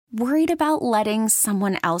Worried about letting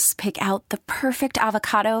someone else pick out the perfect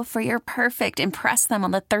avocado for your perfect impress them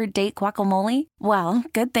on the third date guacamole? Well,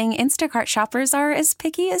 good thing Instacart shoppers are as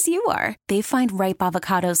picky as you are. They find ripe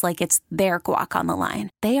avocados like it's their guac on the line.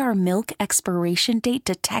 They are milk expiration date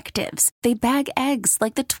detectives. They bag eggs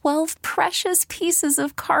like the 12 precious pieces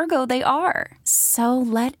of cargo they are. So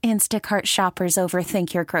let Instacart shoppers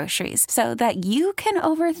overthink your groceries so that you can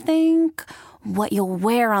overthink what you'll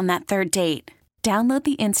wear on that third date. Download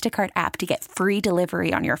the Instacart app to get free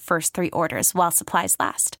delivery on your first 3 orders while supplies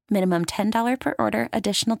last. Minimum $10 per order.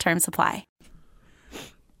 Additional terms apply.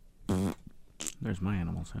 There's my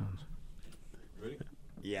animal sounds. Ready?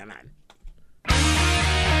 Yeah, man.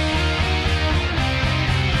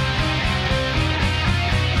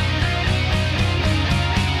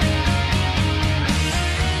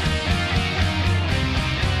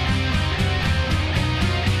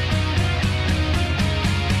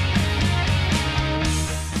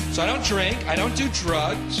 So I don't drink, I don't do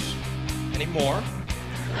drugs anymore.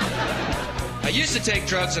 I used to take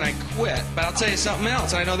drugs and I quit, but I'll tell you something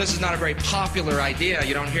else. I know this is not a very popular idea.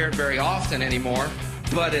 You don't hear it very often anymore,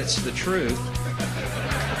 but it's the truth.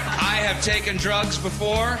 I have taken drugs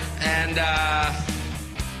before, and I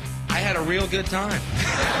had a real good time.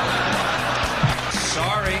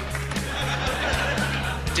 Sorry.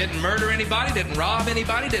 Didn't murder anybody, didn't rob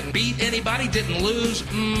anybody, didn't beat anybody, didn't lose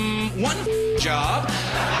one job,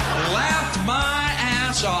 laughed my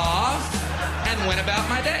ass off, and went about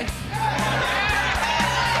my day.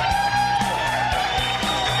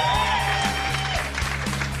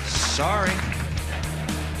 Sorry.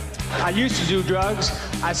 I used to do drugs,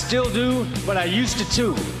 I still do, but I used to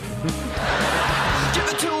too. Give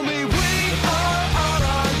it to me, we are all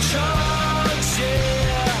on drugs,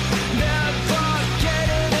 yeah. Never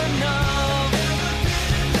getting enough.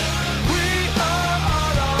 We are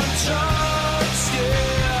all on drugs,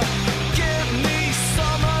 yeah. Give me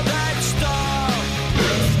some of that stuff.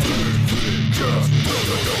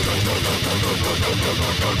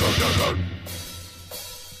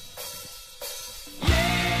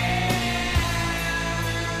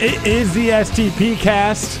 It is the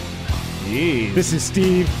STP-Cast. This is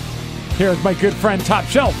Steve, here with my good friend Top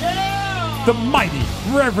Shelf, the mighty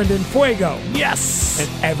Reverend in Fuego. Yes! And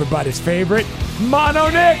everybody's favorite, Mono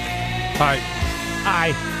Nick. Hi.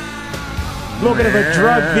 Hi. A little bit of a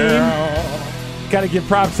drug theme. Got to give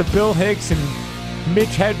props to Bill Hicks and Mitch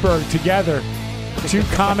Hedberg together. 2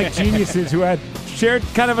 comic geniuses who had shared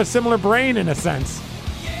kind of a similar brain in a sense.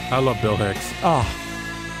 I love Bill Hicks. Oh,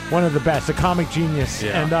 one of the best, a comic genius.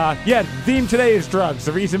 Yeah. And the theme today is drugs.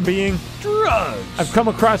 The reason being, Drugs. I've come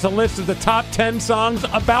across a list of the top 10 songs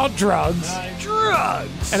about drugs.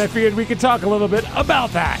 Drugs. And I figured we could talk a little bit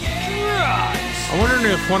about that. Drugs. I'm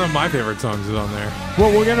wondering if one of my favorite songs is on there.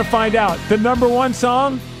 Well, we're going to find out. The number 1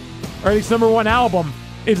 song, or at least number 1 album,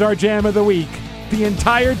 is our jam of the week. The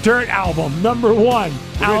entire Dirt album, number 1,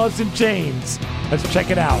 Alice in Chains. Let's check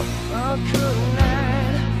it out.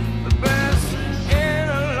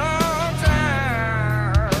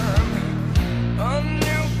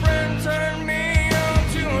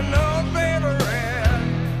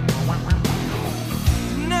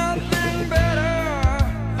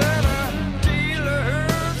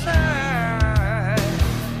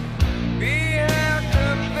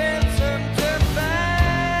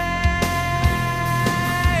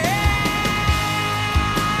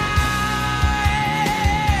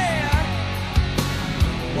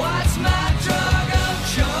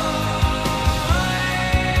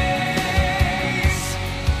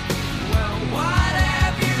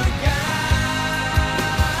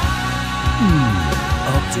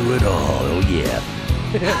 Do it all, oh yeah.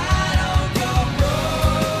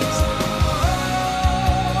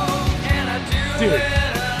 Dude,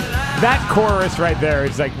 that chorus right there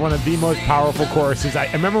is like one of the most powerful choruses. I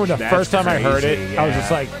remember when the first time I heard it, yeah. I was just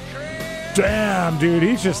like, damn, dude,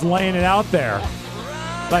 he's just laying it out there.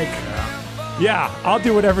 Like, yeah, I'll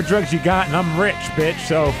do whatever drugs you got and I'm rich, bitch,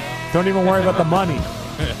 so don't even worry about the money.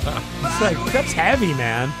 It's like, that's heavy,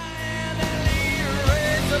 man.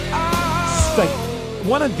 It's like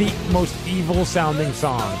one of the most evil sounding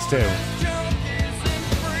songs, too.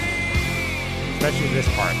 Especially this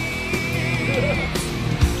part.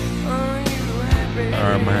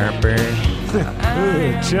 I'm happy.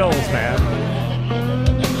 Ooh, chills, man.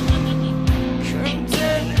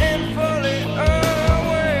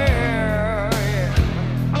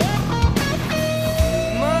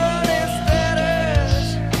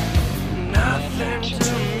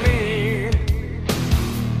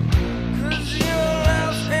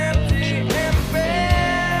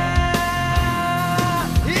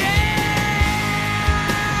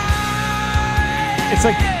 It's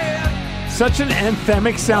like such an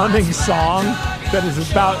anthemic sounding song that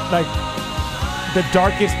is about like the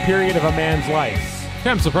darkest period of a man's life. Yeah,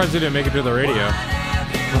 I'm surprised he didn't make it to the radio. Right?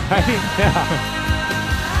 Yeah.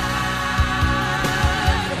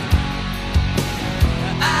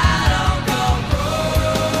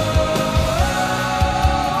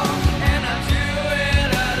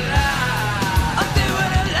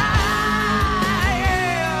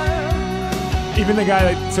 Even the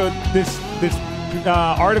guy that, so this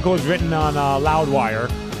article is written on Loudwire,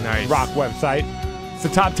 nice rock website. It's the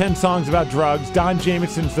top 10 songs about drugs. Don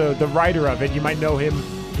Jamieson's the writer of it. You might know him.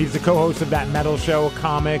 He's the co-host of that metal show,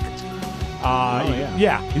 Comic.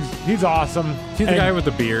 He's awesome. He's the guy with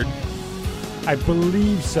the beard. I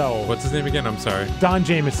believe so. What's his name again? I'm sorry. Don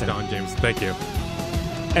Jamieson. Don Jamieson. Thank you.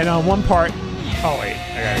 And on one part, oh wait,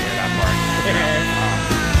 I gotta hear that part.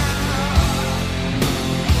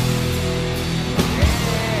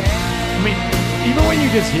 I mean, even when you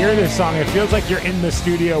just hear this song, it feels like you're in the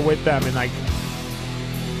studio with them, and like,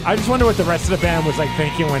 I just wonder what the rest of the band was like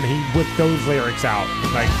thinking when he whipped those lyrics out.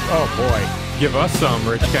 Like, oh boy, give us some,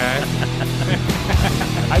 rich guy.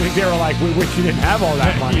 I think they were like, we wish you didn't have all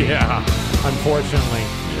that money. Yeah, unfortunately.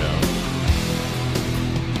 Yeah.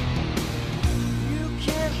 You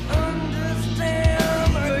can't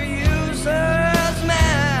understand the user's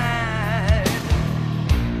mind,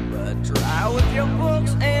 but try with your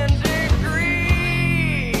books and degrees.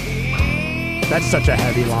 That's such a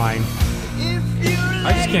heavy line.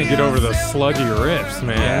 I just can't get over the sludgy riffs,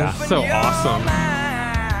 man. Yeah. It's so awesome.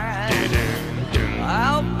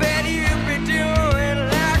 I'll bet you'd be doing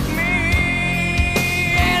like me,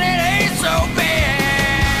 and it ain't so bad.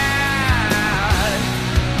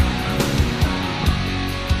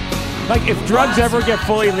 Like, if drugs ever get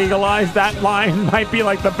fully legalized, that line might be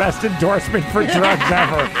like the best endorsement for drugs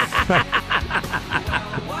ever.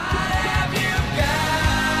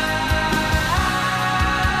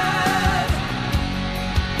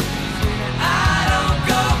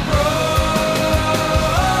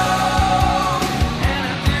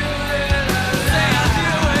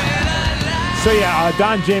 So yeah,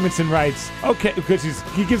 Don Jamieson writes, okay, because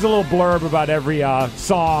he gives a little blurb about every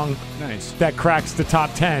song that cracks the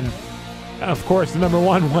top 10. Of course, the number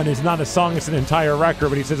one is not a song, it's an entire record,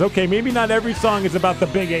 but he says, okay, maybe not every song is about the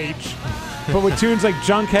big H, but with tunes like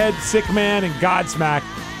Junkhead, Sick Man, and Godsmack,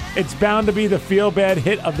 it's bound to be the feel-bad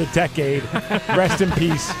hit of the decade. Rest in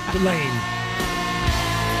peace, Lane.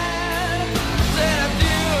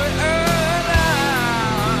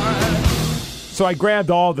 So I grabbed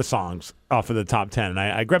all the songs off of the top 10, and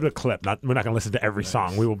I grabbed a clip. We're not going to listen to every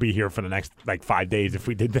song. We will be here for the next 5 days if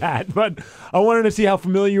we did that. But I wanted to see how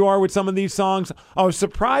familiar you are with some of these songs. I wasn't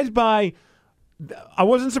surprised by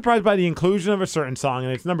the inclusion of a certain song,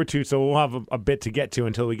 and it's number 2, so we'll have a bit to get to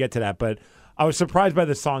until we get to that. But I was surprised by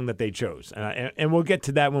the song that they chose, and we'll get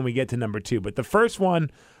to that when we get to number 2. But the first one,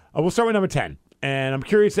 we'll start with number 10. And I'm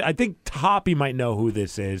curious, I think Toppy might know who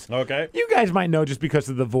this is. Okay. You guys might know just because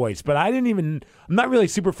of the voice, but I'm not really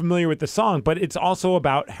super familiar with the song, but it's also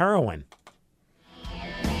about heroin.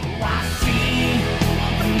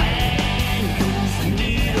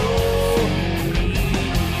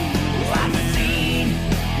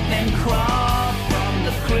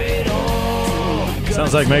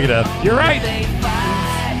 Sounds like Megadeth. You're right.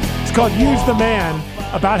 It's called Use the Man,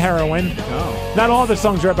 about heroin. Oh. Not all the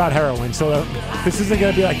songs are about heroin, so this isn't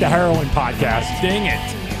going to be like the heroin podcast. Dang it.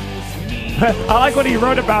 I like what he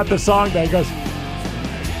wrote about the song there. He goes,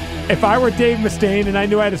 if I were Dave Mustaine and I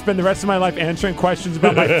knew I had to spend the rest of my life answering questions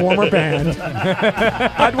about my former band,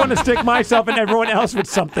 I'd want to stick myself and everyone else with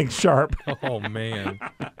something sharp. Oh, man.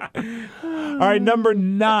 All right, number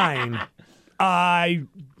 9.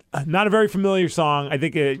 Not a very familiar song. I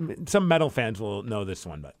think some metal fans will know this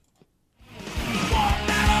one, but.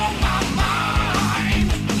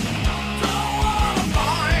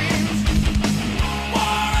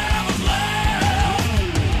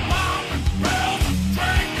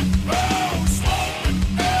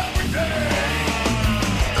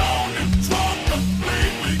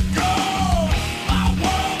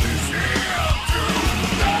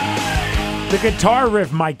 The guitar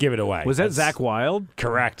riff might give it away. Was that Zakk Wylde?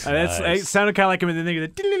 Correct. It sounded kind of like him, and then they go,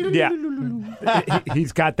 yeah.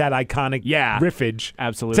 He's got that iconic riffage.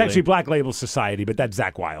 Absolutely. It's actually Black Label Society, but that's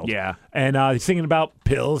Zakk Wylde. Yeah. And he's singing about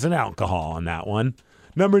pills and alcohol on that one.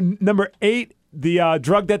 Number 8, the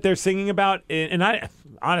drug that they're singing about, and I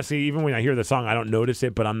honestly, even when I hear the song, I don't notice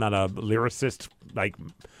it, but I'm not a lyricist. Like,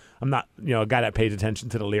 I'm not a guy that pays attention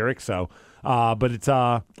to the lyrics. So, but it's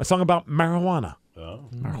a song about marijuana. Oh.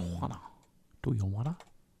 Marijuana. Do you wanna?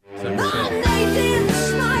 Really?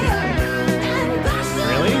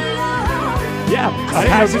 Yeah, A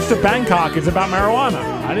Passage to Bangkok is about marijuana.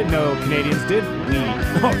 I didn't know Canadians did weed.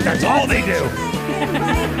 Oh, that's all they do.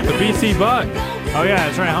 The BC Buck. Oh yeah,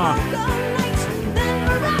 that's right, huh?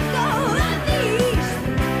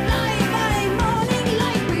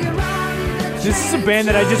 This is a band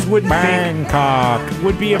that I just wouldn't Bangkok think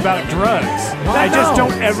would be about drugs. I just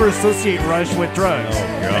don't ever associate Rush with drugs.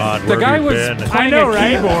 God, The guy was been? playing I know, a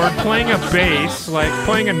right? keyboard, playing a bass, like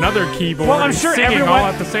playing another keyboard, Well, I'm and sure singing everyone- all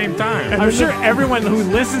at the same time. I'm sure everyone who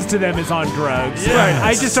listens to them is on drugs. Yes.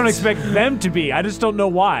 I just don't expect them to be. I just don't know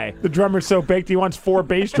why. The drummer's so baked he wants 4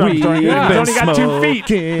 bass drums during it. Yeah. He's only got 2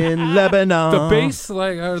 feet. In Lebanon. The bass,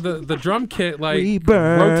 like, or the drum kit, like, We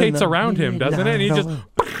burn rotates around him, doesn't it? And he just,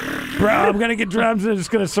 Bro, I'm going to get drums and they're just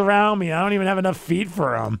going to surround me. I don't even have enough feet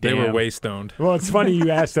for them. they were way stoned. Well, it's funny you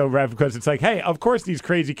asked, though, Rev, because it's like, hey, of course these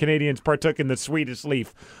crazy Canadians partook in the Swedish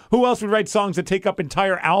Leaf. Who else would write songs that take up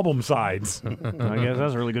entire album sides? I guess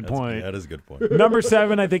that's a really good point. That is a good point. Number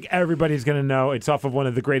 7, I think everybody's going to know. It's off of one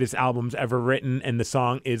of the greatest albums ever written, and the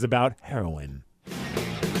song is about heroin.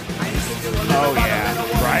 Oh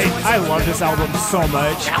yeah, Right? I love this album so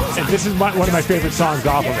much. And this is one of my favorite songs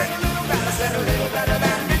off of it.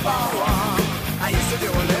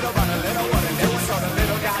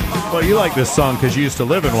 Well, you like this song because you used to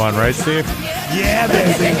live in one, right, Steve? Yeah,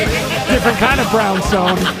 baby. Different kind of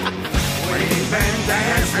brownstone.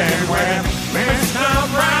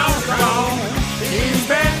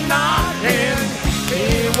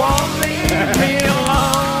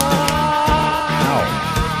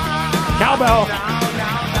 Cowbell.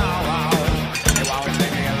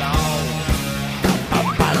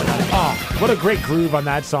 Oh, what a great groove on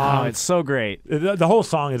that song. Oh, it's so great. The whole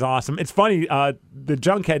song is awesome. It's funny, the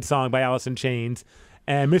Junkhead song by Alice in Chains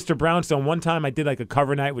and Mr. Brownstone. One time I did like a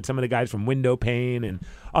cover night with some of the guys from Window Pane and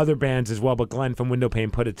other bands as well, but Glenn from Window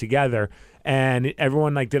Pane put it together. And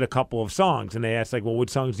everyone like did a couple of songs, and they asked like, well, what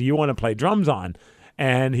songs do you want to play drums on?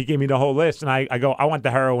 And he gave me the whole list, and I go, I want the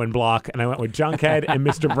heroin block, and I went with Junkhead and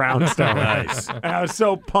Mr. Brownstone. Nice. And I was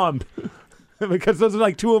so pumped. Because those are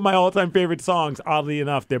like 2 of my all-time favorite songs. Oddly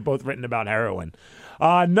enough, they're both written about heroin.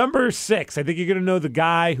 Number 6, I think you're going to know the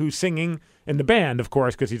guy who's singing in the band, of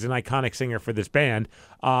course, because he's an iconic singer for this band.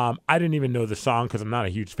 I didn't even know the song because I'm not a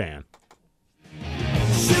huge fan.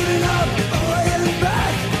 Is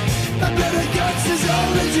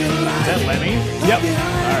that Lemmy? Yep. All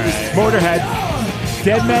right. Motorhead.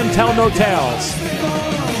 Dead Men Tell No Tales.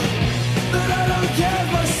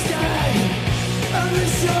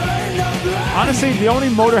 Honestly, the only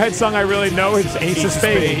Motorhead song I really know is Ace of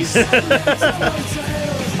Spades.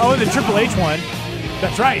 Oh, the Triple H one.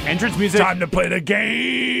 That's right. Entrance music. Time to play the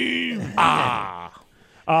game.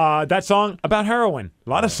 That song about heroin. A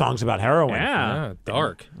lot of songs about heroin. Yeah. Yeah,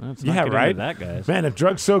 dark. Let's Yeah, not get right? into that, guys. Man, if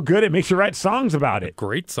drugs so good, it makes you write songs about it.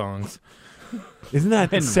 Great songs. Isn't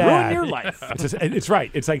that And sad? ruin your life. It's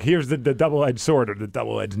right. It's like here's the double-edged sword or the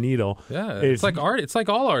double-edged needle. Yeah, it's like art. It's like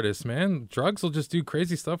all artists, man. Drugs will just do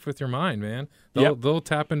crazy stuff with your mind, man. They'll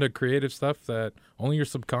tap into creative stuff that only your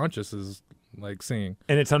subconscious is like seeing.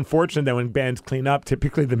 And it's unfortunate that when bands clean up,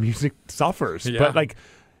 typically the music suffers. Yeah. But like,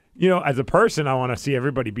 you know, as a person, I want to see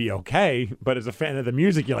everybody be okay. But as a fan of the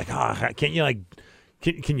music, you're like, can't you like,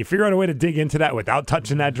 can you figure out a way to dig into that without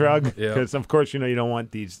touching that drug? Yeah. Because of course, you know, you don't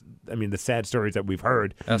want these. I mean, the sad stories that we've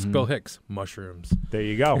heard. Ask Bill Hicks. Mushrooms. There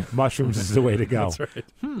you go. Mushrooms is the way to go. That's right.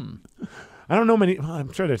 I don't know many. Well,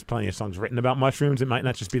 I'm sure there's plenty of songs written about mushrooms. It might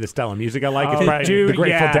not just be the Stella music I like. It's probably dude, the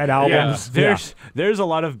Grateful yeah, Dead albums. There's a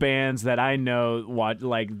lot of bands that I know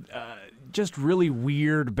just really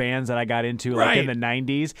weird bands that I got into like in the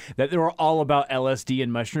 90s that they were all about LSD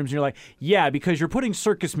and mushrooms. And you're like, yeah, because you're putting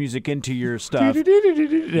circus music into your stuff.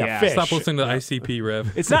 Yeah, Fish. Stop listening to ICP,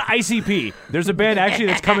 Rev. It's not ICP. There's a band actually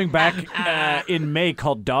that's coming back in May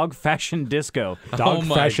called Dog Fashion Disco. Dog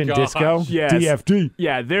my Fashion gosh. Disco? Yes. DFD.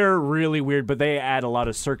 Yeah, they're really weird, but they add a lot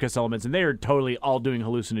of circus elements, and they are totally all doing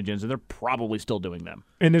hallucinogens, and they're probably still doing them.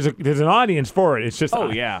 And there's an audience for it. It's just,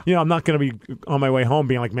 yeah. You know, I'm not going to be on my way home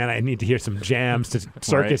being like, man, I need to hear some jams to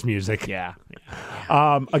circus music. Yeah.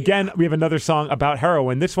 Again, we have another song about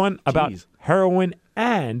heroin. This one about Jeez. heroin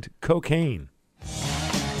and cocaine.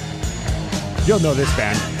 You'll know this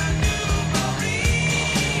band.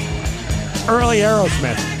 Early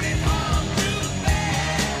Aerosmith.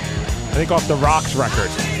 I think off the Rocks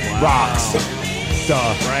record. Wow. Rocks.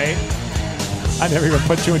 Duh. Right? I never even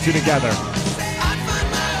put 2 and 2 together.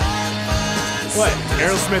 What?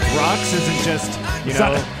 Aerosmith Rocks isn't just, you It's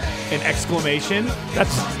know, not- an exclamation?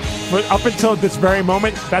 That's up until this very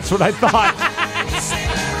moment. That's what I thought.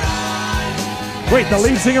 Wait, the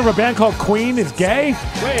lead singer of a band called Queen is gay?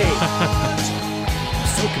 Wait. I'm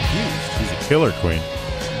so confused. She's a killer queen.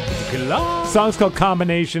 Song's called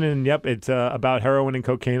Combination, and yep, it's about heroin and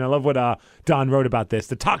cocaine. I love what Don wrote about this.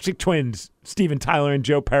 The Toxic Twins, Steven Tyler and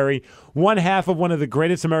Joe Perry, one half of one of the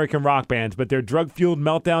greatest American rock bands, but their drug-fueled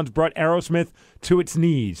meltdowns brought Aerosmith to its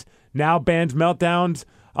knees. Now bands' meltdowns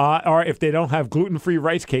are if they don't have gluten-free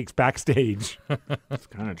rice cakes backstage. That's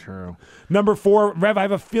kind of true. Number 4, Rev, I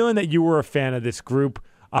have a feeling that you were a fan of this group.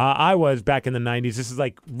 I was back in the 90s. This is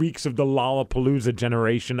like reeks of the Lollapalooza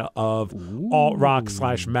generation of alt-rock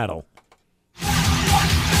 / metal.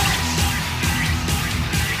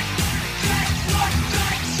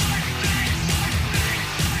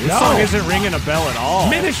 This song isn't ringing a bell at all.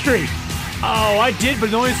 Ministry! Oh, I did, but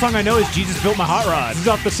the only song I know is Jesus Built My Hot Rod. This is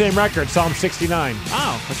off the same record, Psalm 69.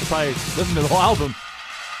 Oh, I should probably listen to the whole album.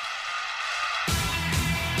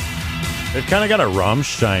 They've kind of got a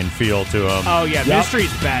Rammstein feel to them. Oh, yeah, Ministry's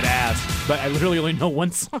badass. But I literally only know one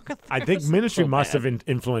song. I think Ministry must have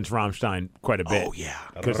influenced Rammstein quite a bit. Oh, yeah.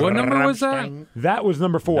 What number was that? That was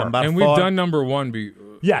number 4. And we've done number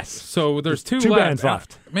 1. Yes. So there's two bands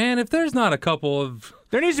left. Man, if there's not a couple of...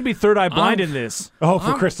 There needs to be Third Eye Blind in this. Oh,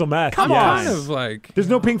 for Crystal Meth. Come yes. on. Kind of like... There's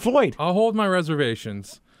no Pink Floyd. I'll hold my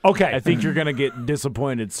reservations. Okay. I think you're going to get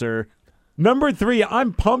disappointed, sir. Number 3,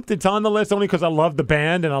 I'm pumped it's on the list only because I love the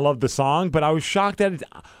band and I love the song, but I was shocked that it...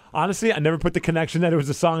 Honestly, I never put the connection that it was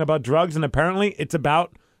a song about drugs, and apparently it's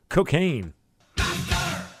about cocaine.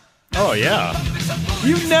 Oh, yeah.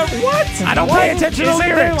 You never... What? I don't pay attention to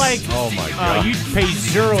lyrics. Like, Oh, my God. you pay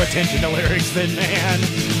zero attention to lyrics then, man.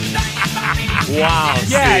 Wow,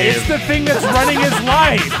 Yeah, Steve. it's the thing that's running his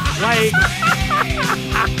life. Like...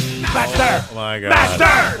 Master! Oh, my God.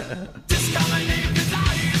 Master!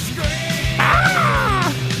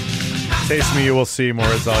 Taste Me, You Will See, More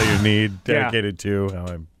Is All You Need, dedicated to how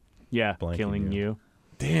I'm... Yeah, Blanking killing you.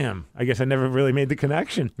 Damn. I guess I never really made the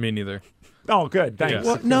connection. Me neither. Oh, good. Thanks. Yes.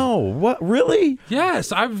 What? No. What? Really?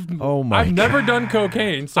 Yes, I've my never done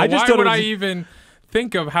cocaine, so I just why thought it would was- I even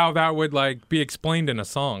think of how that would like be explained in a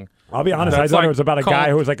song? I'll be honest. I That's thought like it was about a called- guy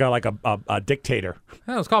who was like a dictator.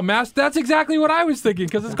 Yeah, it's called Master. That's exactly what I was thinking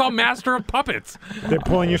because it's called Master of Puppets. They're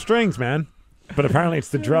pulling your strings, man. But apparently it's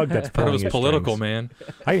the drug that's But it pulling was your political, strings.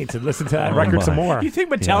 man. I need to listen to that record some more. You think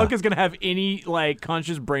Metallica's going to have any like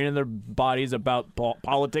conscious brain in their bodies about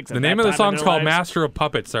politics? The name of the song's called Master of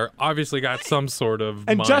Puppets. They're obviously got some sort of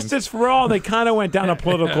And mind. Justice for All, they kind of went down a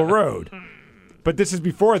political road. But this is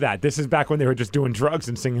before that. This is back when they were just doing drugs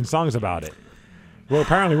and singing songs about it. Well,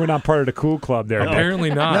 apparently we're not part of the cool club there. Apparently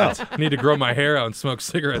not. I need to grow my hair out and smoke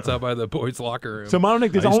cigarettes out by the boys' locker room. So,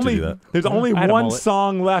 Monik, I used to do that. there's only I had a one mullet.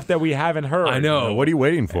 song left that we haven't heard. I know. What are you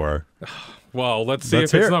waiting for? Well, let's see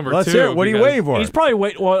Let's if hear it's it. number Let's 2. hear it. What are you because- waiting for? He's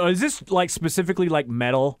probably Well, is this like specifically like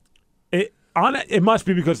metal? It must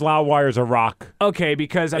be because Loudwire's a rock. Okay,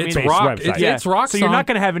 because I It's mean, rock. website. It's rock. So you're song. not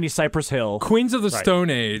going to have any Cypress Hill. Queens of the Stone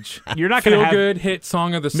Age. You're not going to Feel have good hit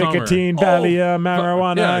song of the summer. Nicotine, Valium,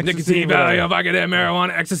 marijuana, Yeah, ecstasy, nicotine, value, Vicodin,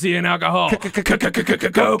 marijuana, ecstasy, and alcohol.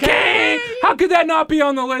 Cocaine. How could that not be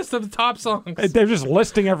on the list of the top songs? They're just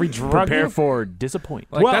listing every drug. Prepare for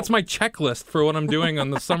disappointment. Like Well- that's my checklist for what I'm doing on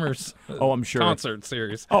the summer's Oh, I'm sure. concert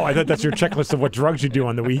series. Oh, I thought that's your checklist of what drugs you do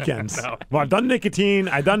on the weekends. No. Well, I've done nicotine,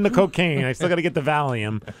 I've done the cocaine, I still got to get the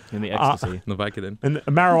Valium. In the ecstasy. The Vicodin. And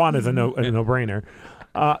marijuana is a no-brainer.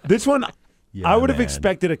 This one, I would have man.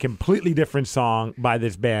 expected a completely different song by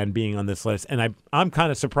this band being on this list, and I'm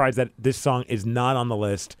kind of surprised that this song is not on the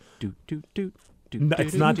list. No,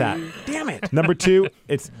 it's not that. Damn it. Number 2,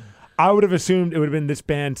 I would have assumed it would have been this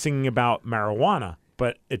band singing about marijuana,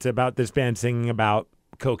 but it's about this band singing about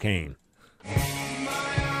cocaine.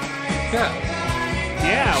 Yeah.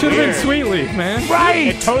 Yeah, Should have been weird. Sweetleaf, man. Right.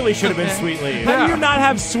 It totally should have been Sweetleaf. How do Yeah. you not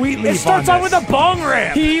have Sweetleaf? It starts on out with a bong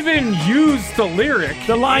rip. He even used the lyric.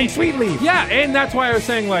 the line Sweetleaf. Yeah, and that's why I was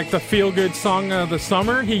saying like the feel-good song of the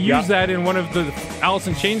summer. He used that in one of the Alice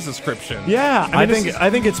in Chains descriptions. Yeah, I this think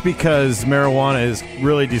is- it's because marijuana is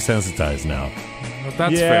really desensitized now. But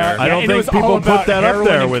that's Yeah. fair. I don't and it think was all people about put that up heroin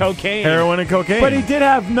there and with cocaine. heroin and cocaine. But he did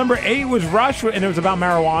have number 8 was Rush, and it was about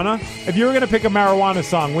marijuana. If you were going to pick a marijuana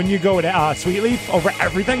song, wouldn't you go with Sweetleaf over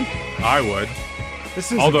everything? I would.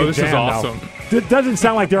 This is a Although good this is jam, though. awesome. It doesn't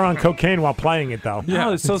sound like they're on cocaine while playing it, though. Yeah.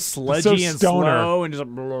 Oh, it's so sludgy and stoner. slow and just.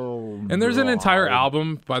 And there's an entire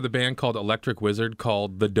album by the band called Electric Wizard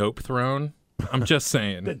called The Dope Throne. I'm just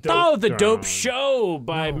saying. The Throne. Dope Show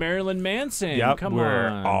by Marilyn Manson. Yep, Come we're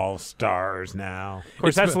on. all stars now. Of course,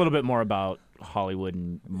 It's that's the- a little bit more about Hollywood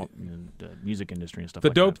and the music industry and stuff The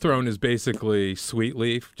like Dope that. Throne is basically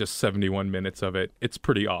Sweetleaf, just 71 minutes of it. It's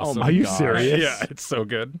pretty awesome. Are you gosh. serious? Yeah, it's so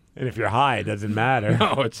good. And if you're high, it doesn't matter.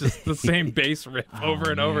 No, it's just the same bass riff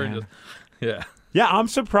over and over. man. Just, yeah. Yeah, I'm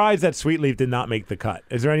surprised that Sweet Leaf did not make the cut.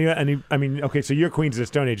 Is there any? I mean, okay, so you're Queens of the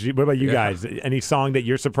Stone Age. What about you guys? Any song that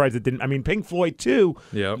you're surprised it didn't? I mean, Pink Floyd too.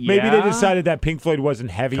 Yep. Maybe they decided that Pink Floyd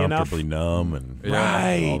wasn't heavy enough. Comfortably Numb and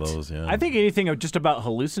Right. all those. Yeah. I think anything just about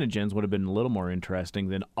hallucinogens would have been a little more interesting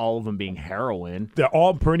than all of them being heroin. They're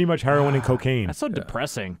all pretty much heroin and cocaine. That's so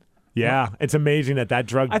depressing. Yeah, it's amazing that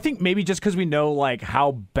drug. I think maybe just because we know like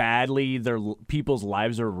how badly people's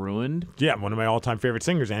lives are ruined. Yeah, one of my all-time favorite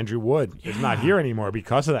singers, Andrew Wood, is not here anymore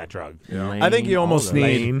because of that drug. Yeah. I think you almost need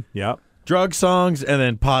Lane, yep. drug songs and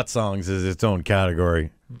then pot songs is its own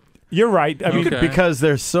category. You're right. I mean, Okay. Because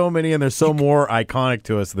there's so many and they're so more iconic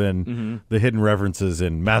to us than the hidden references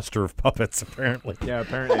in Master of Puppets, apparently. Yeah,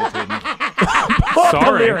 apparently it's hidden. pull up the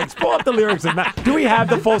Sorry. lyrics. Pull up the lyrics. Do we have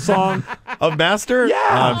the full song? Of Master? Yeah.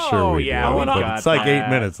 I'm sure Oh, we yeah, do. we But got it's like that. 8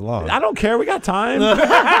 minutes long. I don't care. We got time.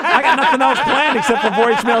 I got nothing else planned except for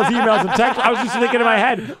voicemails, emails, and texts. I was just thinking in my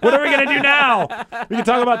head, what are we going to do now? We can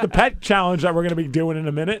talk about the pet challenge that we're going to be doing in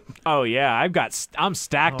a minute. Oh yeah, I'm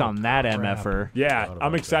stacked on that MFR. Yeah,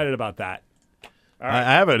 I'm excited about that. I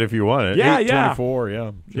have it if you want it. Yeah, 824,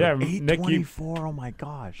 yeah. Yeah, Nick, you. 824. Oh my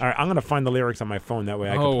gosh. All right, I'm going to find the lyrics on my phone. That way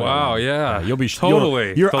I can Oh play wow, along. yeah. You'll be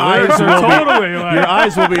totally. Your The eyes lyrics will are be totally like, your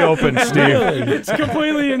eyes will be open, Steve. it's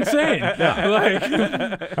completely insane.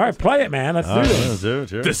 Like, All right, play it, man. Let's do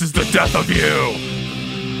this. this is the death of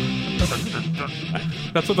you.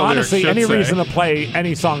 That's what the Honestly, lyrics any should say. reason to play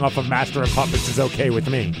any song off of Master of Puppets is okay with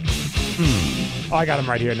me. Oh, I got him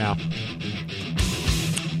right here now.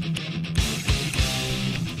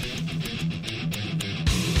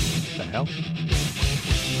 The hell?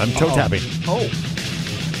 I'm toe tapping. Oh.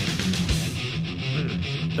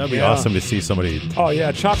 That'd be Yeah. awesome to see somebody. Oh,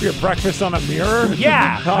 yeah. Chop your breakfast on a mirror?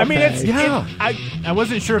 Yeah, I mean it's Okay. I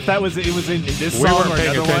wasn't sure if it was in this We song weren't or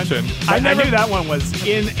paying another attention. one. I knew that one was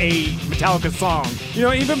in a Metallica song. You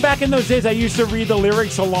know, even back in those days, I used to read the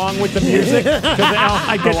lyrics along with the music because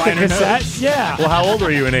I get the liner cassette. notes. Yeah. Well, how old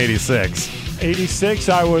were you in 86? 86,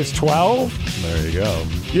 I was 12. There you go.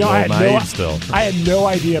 You know, I had naive still. I had no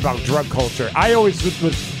idea about drug culture. I always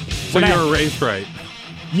was. So when you I- were raised right.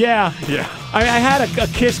 Yeah. Yeah. I had a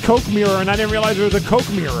Kiss Coke mirror, and I didn't realize it was a Coke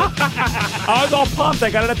mirror. I was all pumped. I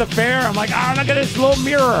got it at the fair. I'm like, oh, look at this little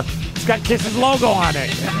mirror. It's got Kiss's logo on it.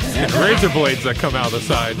 And razor blades that come out the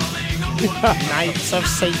side. Knights of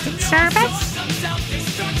Satan service.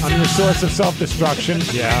 I'm your source of self-destruction.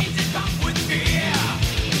 Yeah.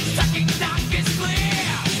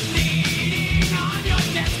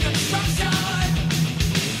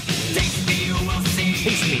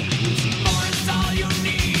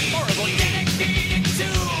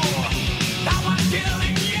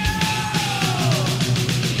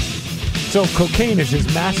 So cocaine is his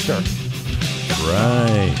master.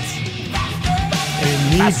 Right.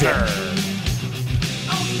 And he needs it.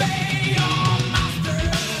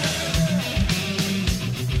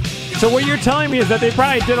 So what you're telling me is that they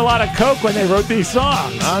probably did a lot of coke when they wrote these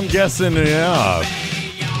songs. I'm guessing, yeah.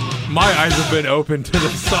 My eyes have been open to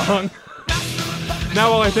this song. Now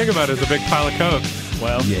all I think about is a big pile of coke.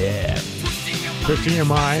 Well, Yeah. twisting your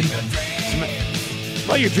mind.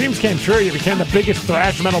 Well, your dreams came true. You became the biggest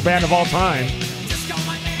thrash metal band of all time.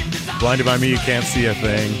 Blinded by me, you can't see a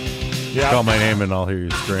thing. Yeah. Call my name and I'll hear you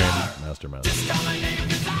scream. Master.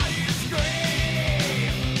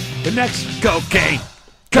 The next cocaine.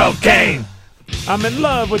 I'm in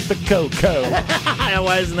love with the cocoa.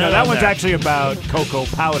 No, that one's actually about cocoa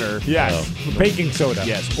powder. Yes, baking soda.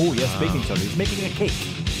 Yes. Oh, yes, baking soda. He's making a cake.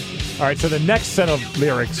 All right, so the next set of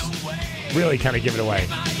lyrics really kind of give it away.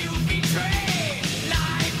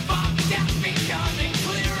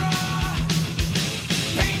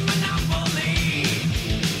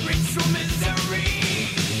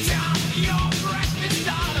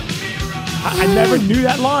 I never knew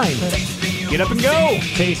that line. Get up and go.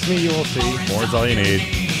 Taste me, you will see More's all you need.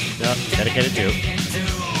 Yep. Dedicated to.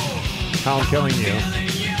 how I'm killing you.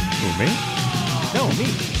 Who, me? No, me.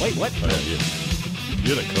 Wait, what? Oh, yeah,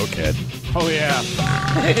 you're the cokehead. Oh, yeah.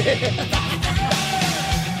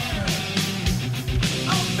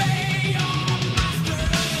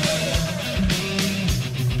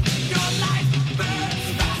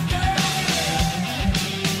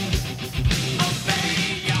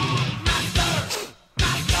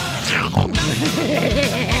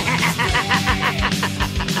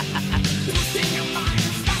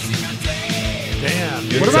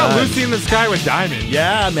 Damn. What about Lucy in the Sky with Diamond?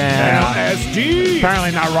 Yeah, man. LSD.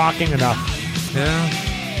 Apparently not rocking enough. Yeah.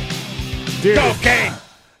 Dude.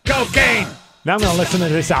 Cocaine. Now I'm going to listen to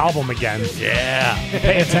this album again. Yeah.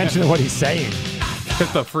 Pay attention to what he's saying.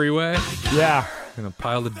 Hit the freeway Yeah. in a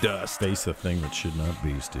pile of dust. Face the thing that should not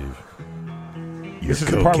be, Steve. This is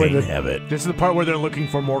the part where This is the part where they're looking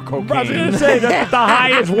for more cocaine. I was going to say that the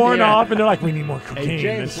high is worn off, and they're like, we need more cocaine.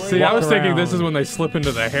 James, See, I was thinking this is when they slip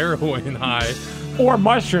into the heroin high. Or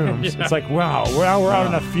mushrooms. Yeah. It's like, wow, we're out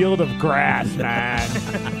in a field of grass, man.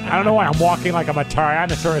 I don't know why I'm walking like I'm a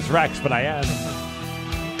Tyrannosaurus Rex, but I am.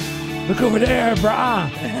 Look over there,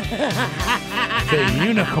 brah. It's a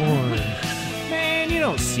unicorn. Man, you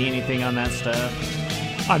don't see anything on that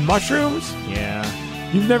stuff. On mushrooms? Yeah.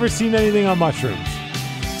 You've never seen anything on mushrooms?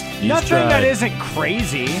 Nothing that isn't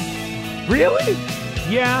crazy. Really?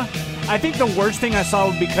 Yeah. I think the worst thing I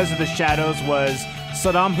saw because of the shadows was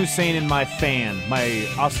Saddam Hussein and my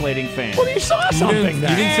oscillating fan. Well, you saw something. You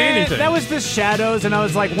didn't see anything. That was the shadows, and I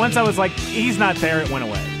was like, once I was like, he's not there, it went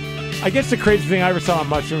away. I guess the craziest thing I ever saw on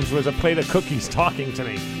mushrooms was a plate of cookies talking to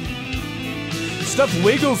me. Stuff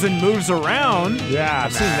wiggles and moves around. Yeah,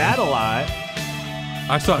 I've seen that a lot.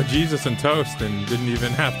 I saw Jesus and toast and didn't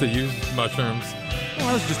even have to use mushrooms. Well,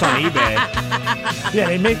 I was just on eBay. Yeah,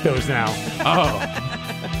 they make those now. Oh.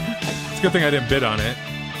 It's a good thing I didn't bid on it.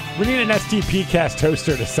 We need an STP-Cast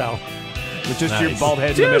toaster to sell. With just your bald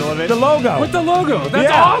head in the middle of it? The logo. With the logo. That's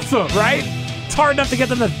Yeah. awesome. Right? It's hard enough to get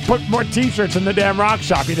them to put more T-shirts in the damn rock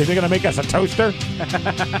shop. You think they're going to make us a toaster?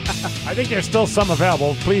 I think there's still some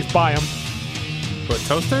available. Please buy them. But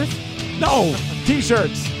toasters? No,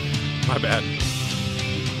 T-shirts. My bad.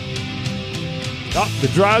 Oh, the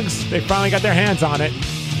drugs. They finally got their hands on it.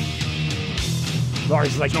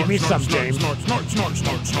 Laurie's like, give me some, James.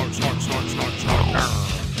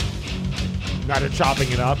 Now they're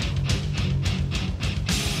chopping it up.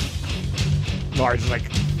 Laurie's like,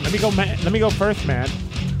 let me go first, man.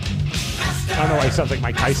 I don't know why he sounds like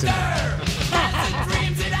Mike Tyson.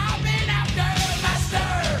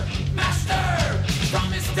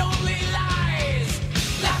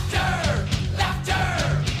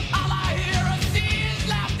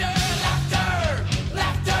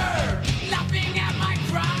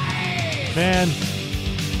 Man,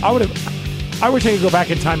 I wish I could go back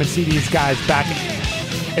in time and see these guys back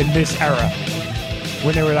in this era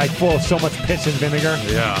when they were like full of so much piss and vinegar.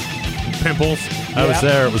 Yeah. Pimples. I was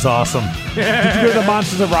there. It was awesome. Did you go to the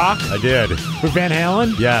Monsters of Rock I did. with Van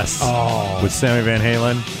Halen? Yes. Oh. With Sammy Van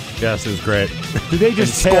Halen. Yes, it was great. Did they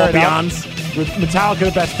just And tear it up? Scorpions. With Metallica,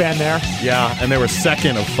 the best band there. Yeah, and they were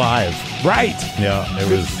second of 5. Right. Yeah, it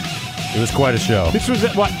was quite a show. This was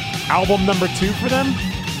what, album number 2 for them?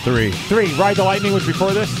 3. 3. Ride the Lightning was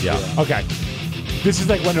before this? Yeah. Okay. This is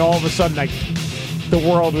like when all of a sudden like the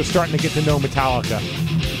world was starting to get to know Metallica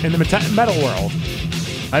in the metal world.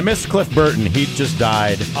 I missed Cliff Burton. He just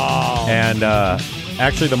died. Oh. And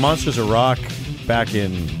actually, the Monsters of Rock back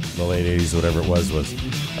in the late 80s, whatever it was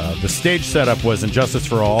the stage setup was Injustice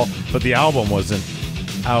for All, but the album wasn't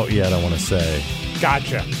out yet, I want to say.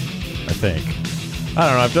 Gotcha. I think. I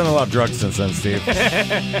don't know. I've done a lot of drugs since then, Steve.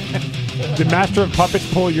 Did Master of Puppets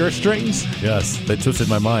pull your strings? Yes, they twisted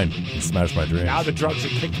my mind and smashed my dreams. Now the drugs are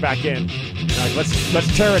kicked back in. Like,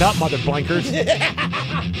 let's tear it up, mother blinkers.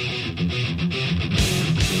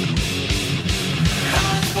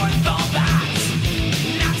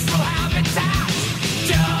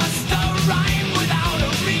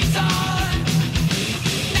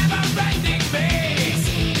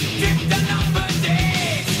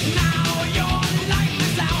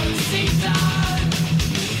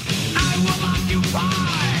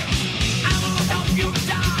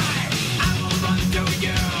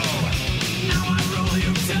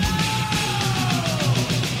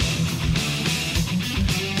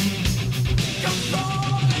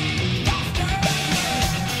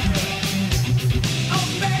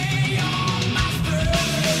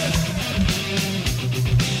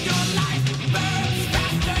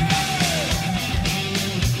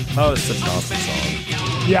 Oh, it's such an awesome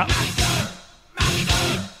song. Yeah.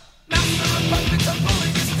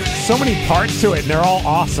 So many parts to it, and they're all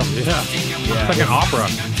awesome. Yeah. It's like an opera.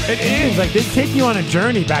 It is. Like, they take you on a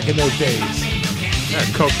journey back in those days. Yeah,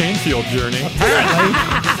 cocaine field journey. Apparently.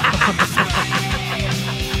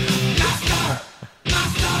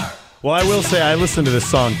 Well, I will say I listened to this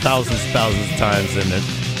song thousands of times, and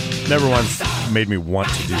it never once made me want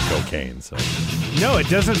to do cocaine. So No, it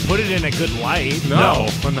doesn't put it in a good light. No,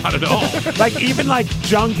 not at all. Like, even like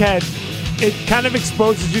Junkhead, it kind of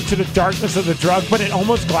exposes you to the darkness of the drug, but it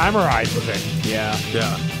almost glamorizes it. Yeah.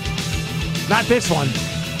 Yeah. Not this one.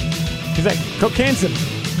 He's like, cocaine's a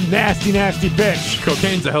nasty, nasty bitch.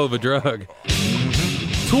 Cocaine's a hell of a drug.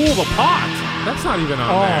 Tool the pot. That's not even on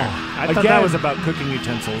there. I thought that was about cooking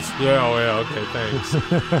utensils. Yeah, oh yeah, okay, thanks.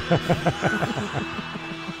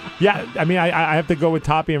 Yeah, I mean, I have to go with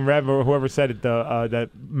Toppy and Rev or whoever said it. That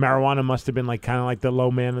marijuana must have been like kind of like the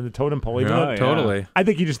low man on the totem pole. Even though Totally. I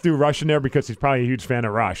think he just threw Rush in there because he's probably a huge fan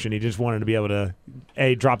of Rush, and he just wanted to be able to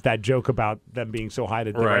drop that joke about them being so high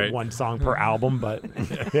to do Right. one song per album. But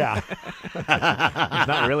yeah, He's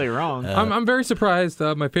not really wrong. I'm very surprised.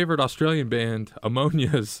 My favorite Australian band,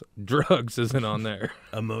 Ammonia's Drugs, isn't on there.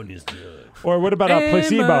 Ammonia's good. or what about a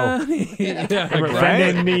placebo? Yeah, A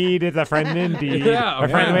friend in need is a friend indeed. Yeah, a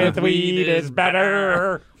friend yeah. with weed is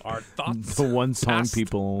better. Our thoughts. The one song Past.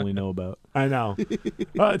 people only know about. I know.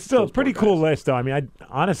 It's still a pretty cool list, though. I mean, I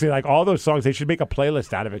honestly like all those songs. They should make a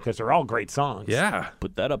playlist out of it because they're all great songs. Yeah.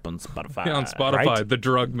 Put that up on Spotify. Yeah, on Spotify, Right? the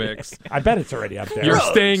drug mix. I bet it's already up there. You're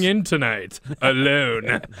staying in tonight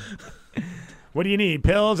alone. What do you need?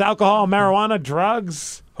 Pills, alcohol, marijuana,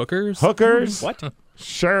 drugs, Hookers? hookers? What?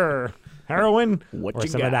 Sure. Heroin? What or you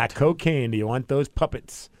some got? of that cocaine? Do you want those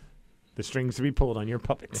puppets? The strings to be pulled on your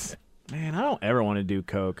puppets. Man, I don't ever want to do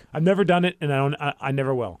coke. I've never done it, and I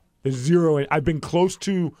never will. There's zero. I've been close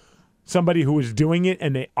to somebody who was doing it,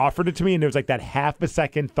 and they offered it to me, and there was like that half a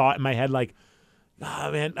second thought in my head, like, "Ah,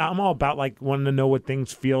 man, I'm all about like wanting to know what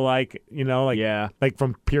things feel like, you know, like Yeah. like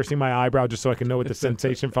from piercing my eyebrow just so I can know what the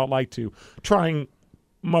sensation felt like to trying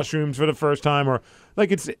mushrooms for the first time, or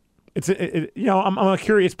like it's you know, I'm a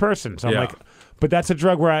curious person, so I'm Yeah. like, but that's a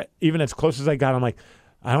drug where even as close as I got, I'm like,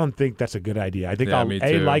 I don't think that's a good idea. I think Yeah, I'll me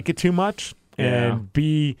A, too. like it too much, Yeah. and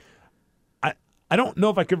B, I don't know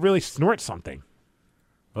if I could really snort something.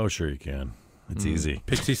 Oh, sure you can. It's easy.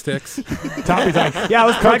 Pixie sticks? Toppy's like, Yeah, I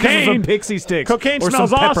was practicing Cocaine. some pixie sticks. Cocaine or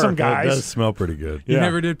smells some pepper. awesome, It guys. does smell pretty good. You Yeah.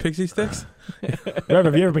 never did pixie sticks? Rev,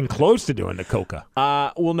 have you ever been close to doing the coca?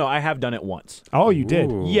 Well, no, I have done it once. Oh, you did.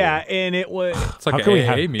 Ooh. Yeah, and it was It's like How an can we AA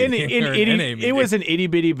have- meeting. or an NA it meeting. was an itty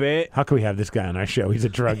bitty bit How can we have this guy on our show? He's a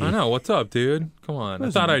druggie. I know. What's up, dude? Come on.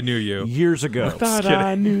 I thought I knew you. years ago. Thought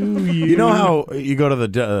I knew you. You know how you go to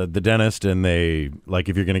the dentist and they, like,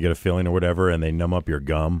 if you're going to get a filling or whatever, and they numb up your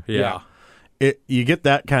gum? Yeah. You get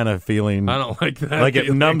that kind of feeling. I don't like that. Like it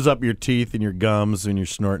feeling. numbs up your teeth and your gums when you're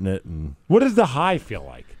snorting it. And What does the high feel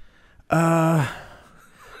like?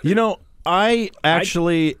 you know, I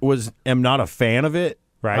actually am not a fan of it.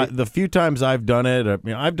 Right. The few times I've done it,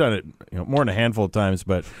 I've done it more than a handful of times,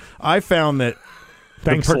 but I found that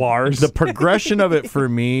Thanks, Lars. the progression of it for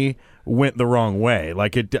me went the wrong way.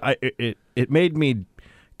 Like it made me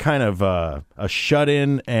kind of a shut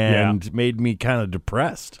in and made me kind of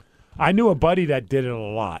depressed. I knew a buddy that did it a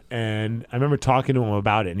lot, and I remember talking to him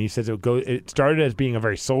about it, and he says it started as being a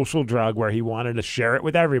very social drug where he wanted to share it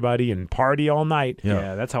with everybody and party all night.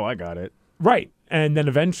 Yeah, that's how I got it. Right. And then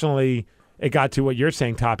eventually it got to what you're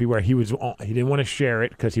saying, Toppy, where he didn't want to share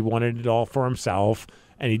it because he wanted it all for himself,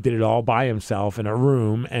 and he did it all by himself in a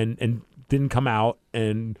room and didn't come out.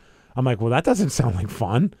 And I'm like, well, that doesn't sound like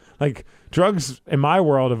fun. Like, drugs in my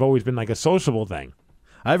world have always been like a sociable thing.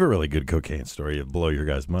 I have a really good cocaine story to blow your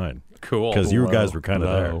guys' mind. Cool. Because you guys were kind of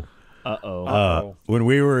there. Uh-oh. When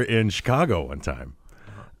we were in Chicago one time,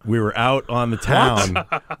 we were out on the town.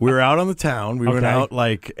 We were out on the town. We went Okay.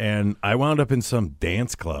 out and I wound up in some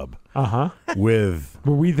dance club Uh-huh. with,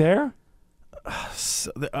 Were we there?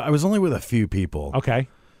 I was only with a few people. Okay.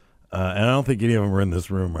 And I don't think any of them were in this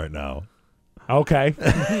room right now. Okay.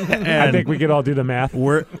 I think we could all do the math.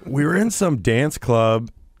 We were in some dance club.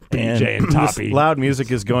 BJ and this Toppy. loud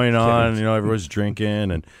music is going on. You know, everyone's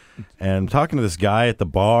drinking and I'm talking to this guy at the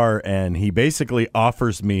bar, and he basically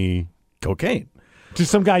offers me cocaine.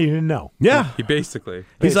 Just some guy you didn't know. Yeah, He basically.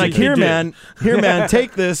 he's like, basically here, did. man,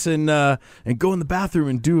 take this and go in the bathroom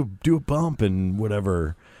and do a bump and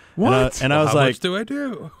whatever. What? And I was How like, much do I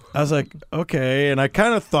do? okay. And I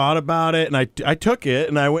kind of thought about it, and I took it,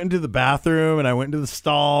 and I went into the bathroom, and I went into the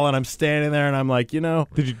stall, and I'm standing there, and I'm like, Did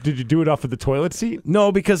you do it off of the toilet seat?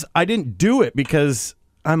 no, because I didn't do it because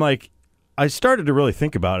I'm like, I started to really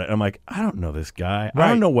think about it. I'm like, I don't know this guy. I Right.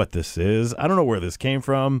 don't know what this is. I don't know where this came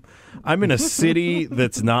from. I'm in a city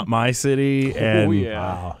that's not my city. And Oh, yeah.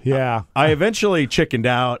 Wow. Yeah. I eventually chickened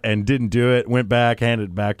out and didn't do it, went back, handed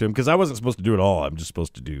it back to him because I wasn't supposed to do it all. I'm just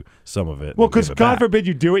supposed to do some of it. Well, and give because it God back. forbid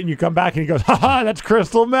you do it and you come back and he goes, ha, that's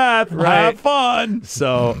crystal meth. Right. Have fun.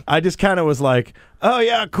 So I just kind of was like, oh,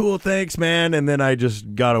 yeah, cool, thanks, man. And then I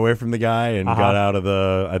just got away from the guy and got out of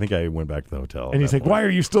I think I went back to the hotel. And he's like, why are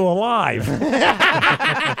you still alive?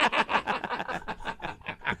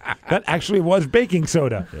 That actually was baking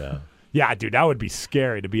soda. Yeah. Yeah, dude, that would be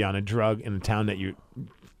scary to be on a drug in a town that you.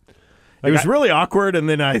 It was really awkward, and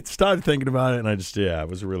then I started thinking about it, and it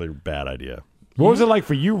was a really bad idea. What was it like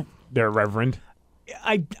for you there, Reverend?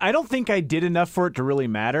 I don't think I did enough for it to really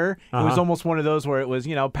matter. It was almost one of those where it was,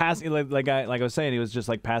 passing, like I was saying, he was just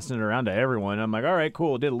like passing it around to everyone. I'm like, all right,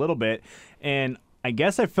 cool, did a little bit. And I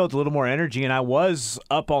guess I felt a little more energy, and I was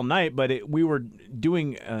up all night, but we were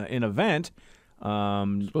doing an event.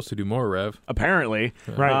 Supposed to do more, Rev. Apparently.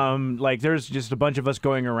 Right. Like there's just a bunch of us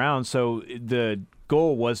going around, so the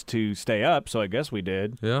goal was to stay up, so I guess we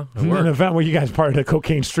did. Yeah, it An worked. event where you guys part of the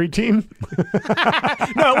cocaine street team?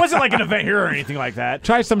 No, it wasn't like an event here or anything like that.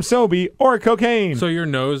 Try some Sobe or cocaine. So your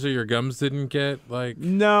nose or your gums didn't get like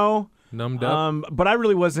No. numbed up? But I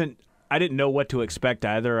really wasn't, I didn't know what to expect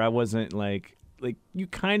either. I wasn't like you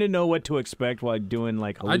kind of know what to expect while doing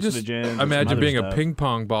like hallucinogens. I just and some imagine other being stuff. a ping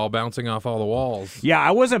pong ball bouncing off all the walls. Yeah, I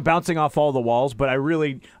wasn't bouncing off all the walls, but I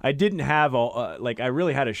didn't have I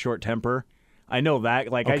really had a short temper. I know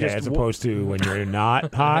that. Like okay, I just as opposed to when you're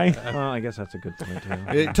not high. well, I guess that's a good point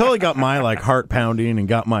too. It totally got my heart pounding and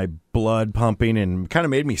got my blood pumping and kind of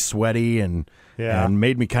made me sweaty and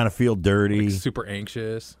made me kind of feel dirty. Like super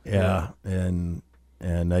anxious. Yeah, and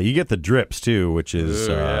you get the drips too, which is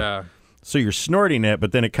yeah. So you're snorting it,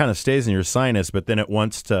 but then it kind of stays in your sinus, but then it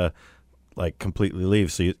wants to like completely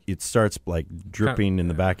leave. So it starts like dripping in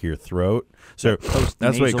the back of your throat. So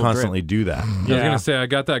that's why you constantly do that. I was going to say, I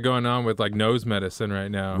got that going on with like nose medicine right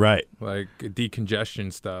now. Right. Like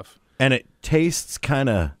decongestion stuff. And it tastes kind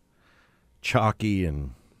of chalky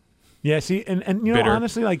and... Yeah, see, and Bitter.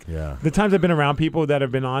 honestly, like the times I've been around people that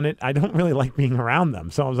have been on it, I don't really like being around them.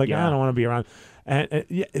 So I was like, I don't want to be around. And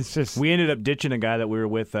it's just We ended up ditching a guy that we were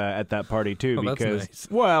with at that party too Oh, that's because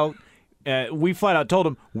nice. we flat out told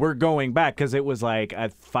him we're going back because it was like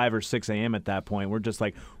at 5 or 6 a.m. at that point. We're just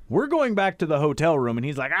like, we're going back to the hotel room, and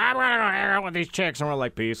he's like, I'm gonna go hang out with these chicks, and we're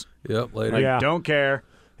like, peace. Yep, later. Like, Yeah. don't care.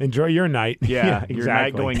 enjoy your night. Yeah, your night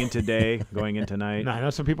exactly. going into day, going into night. No, I know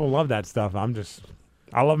some people love that stuff.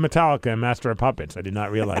 I love Metallica and Master of Puppets. I did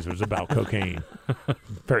not realize it was about cocaine.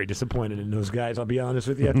 Very disappointed in those guys, I'll be honest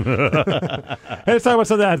with you. Hey, let's talk about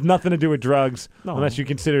something that has nothing to do with drugs, unless you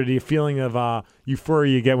consider the feeling of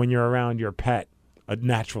euphoria you get when you're around your pet, a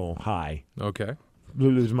natural high. Okay.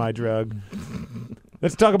 Lulu's my drug.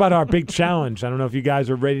 Let's talk about our big challenge. I don't know if you guys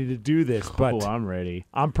are ready to do this, but I'm ready.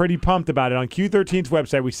 I'm pretty pumped about it. On Q13's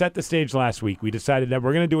website, we set the stage last week. We decided that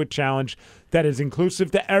we're going to do a challenge that is inclusive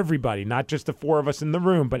to everybody, not just the four of us in the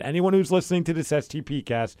room, but anyone who's listening to this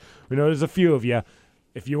STP-Cast. We know there's a few of you.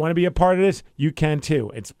 If you want to be a part of this, you can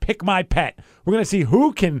too. It's Pick My Pet. We're going to see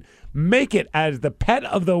who can make it as the pet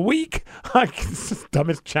of the week. It's the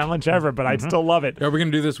dumbest challenge ever, but I'd still love it. Are we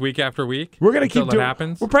going to do this week after week? We're going to until keep that doing.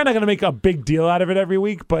 happens? We're probably not going to make a big deal out of it every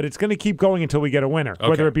week, but it's going to keep going until we get a winner. Okay.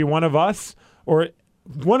 Whether it be one of us or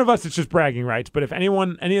one of us, it's just bragging rights. But if any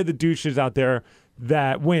of the douches out there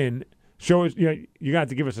that win, show us. You got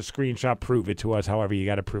to give us a screenshot, prove it to us. However, you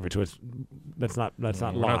got to prove it to us. That's not We're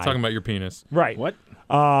lie. not talking about your penis. Right. What?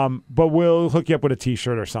 But we'll hook you up with a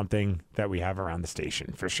T-shirt or something that we have around the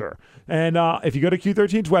station for sure. And if you go to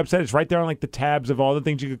Q13's website, it's right there on like the tabs of all the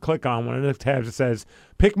things you could click on. One of the tabs that says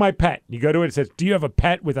 "Pick My Pet." You go to it. It says, "Do you have a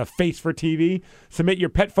pet with a face for TV? Submit your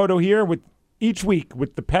pet photo here with." Each week,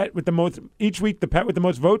 the pet with the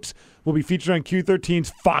most votes will be featured on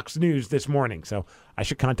Q13's Fox News this morning. So I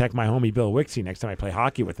should contact my homie Bill Wixie next time I play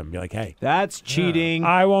hockey with him. Be like, hey, That's cheating.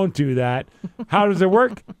 I won't do that. How does it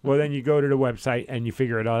work? Well, then you go to the website and you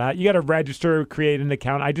figure it all out. You got to register, create an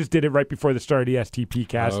account. I just did it right before the start of the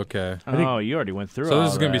STP-Cast. Okay. You already went through. So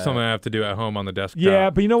this is going to be something I have to do at home on the desktop.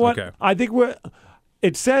 Yeah, but you know what? Okay. I think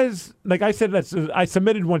it says, like I said, I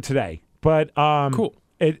submitted one today, but Cool.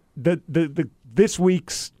 This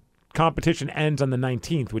week's competition ends on the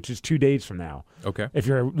 19th, which is 2 days from now. Okay. If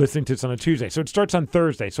you're listening to this on a Tuesday, so it starts on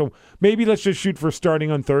Thursday. So maybe let's just shoot for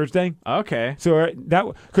starting on Thursday. Okay. So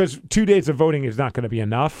because 2 days of voting is not going to be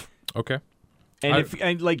enough. Okay.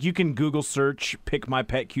 And you can Google search "Pick My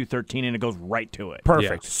Pet Q13" and it goes right to it.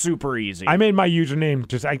 Perfect. Yeah. Super easy. I made my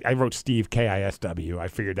username I wrote Steve KISW. I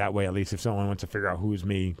figured that way at least if someone wants to figure out who's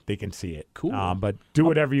me, they can see it. Cool. But do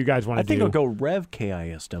whatever you guys want to do. I think I'll go Rev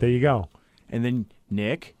KISW. There you go. And then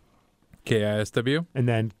Nick. KISW. And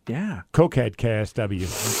then Yeah. Cokehead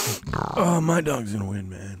KSW. Oh, my dog's going to win,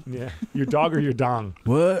 man. Yeah. Your dog or your dong?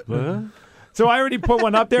 What? So I already put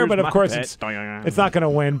one up there, Here's but of my course pet. it's not going to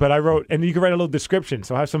win. But I wrote, and you can write a little description.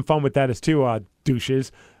 So have some fun with that as too,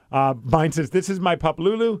 douches. Mine says, "This is my pup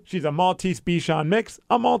Lulu. She's a Maltese Bichon mix,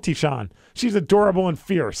 a Malteshan. She's adorable and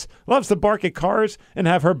fierce. Loves to bark at cars and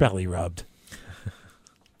have her belly rubbed.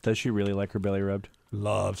 Does she really like her belly rubbed?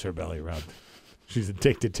 Loves her belly rubbed. She's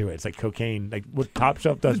addicted to it. It's like cocaine, like what Top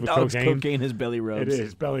Shelf does with Dog's cocaine. cocaine is belly rubs. It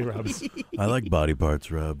is belly rubs. I like body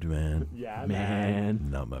parts rubbed, man. Yeah, Man.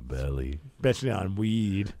 Not my belly. especially on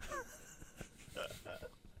weed.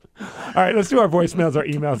 All right, let's do our voicemails, our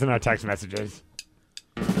emails, and our text messages.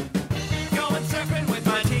 Going surfing with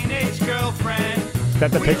my teenage girlfriend. Is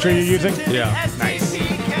that the picture you're using? Yeah.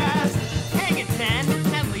 STP-Cast. Hanging 10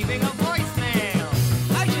 and leaving a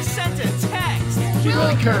voicemail. I just sent a text.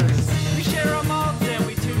 Willikers. We share them all, then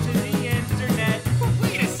we tune to the internet.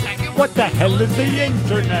 Wait a second. What the hell is the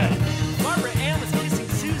internet? Barbara Ann was kissing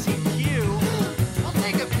Susie Q. I'll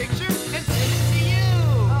take a picture and send it to you.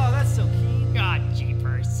 Oh, that's so cute. God,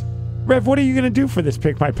 jeepers. Rev, what are you going to do for this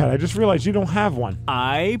Pick My Pet? I just realized you don't have one.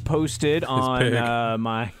 I posted on pig.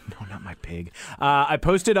 my no, not my pig. I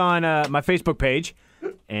posted on my Facebook page,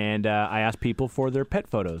 and I asked people for their pet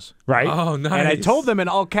photos. Right? Oh, nice. And I told them in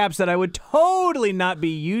all caps that I would totally not be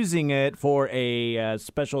using it for a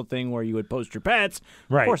special thing where you would post your pets.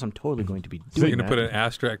 Right. Of course, I'm totally going to be So doing you're going to that. put an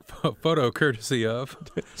abstract photo courtesy of.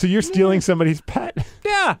 So you're stealing somebody's pet?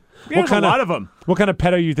 Yeah. There's a lot of them. What kind of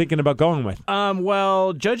pet are you thinking about going with?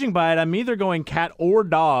 Well, judging by it, I'm either going cat or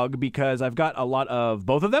dog because I've got a lot of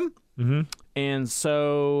both of them. Mm-hmm. And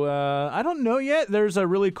so I don't know yet. There's a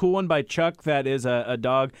really cool one by Chuck that is a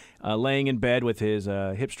dog laying in bed with his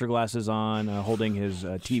hipster glasses on, holding his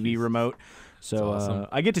TV remote. So awesome.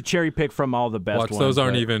 I get to cherry pick from all the best Watch, ones. those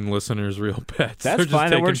aren't but even listeners' real pets. That's They're just fine.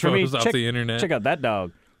 That taking works for me. photos off the internet. Check out that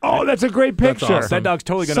dog. Oh, that's a great picture. That's awesome. That dog's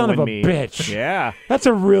totally going Son to of win a me. bitch. Yeah. That's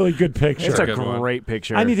a really good picture. It's a Good one. great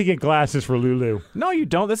picture. I need to get glasses for Lulu. No, you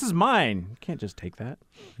don't. This is mine. You can't just take that.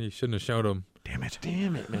 You shouldn't have showed them. Damn it.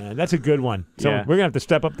 Damn it, man. That's a good one. So Yeah. we're going to have to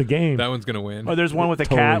step up the game. That one's going to win. Oh, there's one with a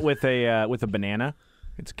Totally. cat with a banana.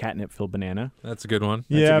 It's a catnip-filled banana. That's a good one.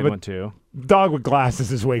 That's Yeah, a good but one too. dog with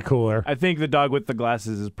glasses is way cooler. I think the dog with the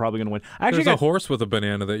glasses is probably going to win. I actually There's a got horse with a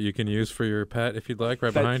banana that you can use for your pet if you'd like,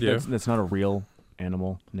 right behind you. That's not a real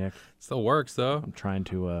animal, Nick. Still works, though. I'm trying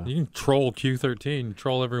to. You can troll Q13,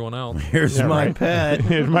 troll everyone else. Here's Yeah, my right. pet.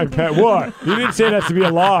 Here's my pet. What? You didn't say it has to be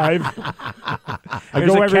alive. I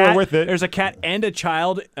There's go a everywhere cat, with it. There's a cat and a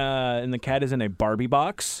child, and the cat is in a Barbie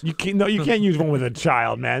box. You can't, no, you can't use one with a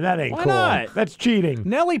child, man. That ain't Why cool. not? That's cheating.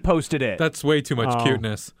 Nelly posted it. That's way too much Oh.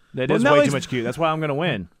 cuteness. That Well, is way Nelly's- too much cute. That's why I'm going to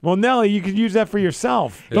win. Well, Nelly, you could use that for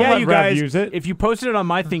yourself. Don't yeah, let you Rev guys. use it. If you posted it on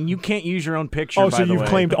my thing, you can't use your own picture. Oh, by so the you've way.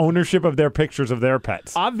 claimed ownership of their pictures of their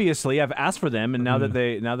pets. Obviously, I've asked for them, and now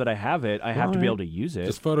that I have it, I have to be able to use it.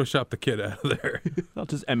 Just Photoshop the kid out of there. I'll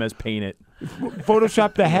just MS Paint it.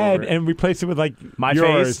 Photoshop the head over it. and replace it with like My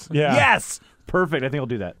yours. face. Yeah. Yes. Perfect. I think I'll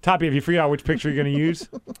do that. Toppy, have you figured out which picture you're going to use?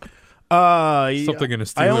 Something in a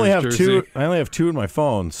Steelers I only have jersey. two. I only have two in my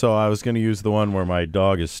phone, so I was going to use the one where my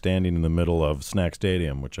dog is standing in the middle of Snack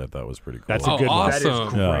Stadium, which I thought was pretty cool. That's a Oh, good one.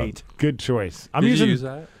 awesome. Yeah. Great. Good choice. I'm Did using you use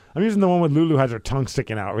that? I'm using the one with Lulu has her tongue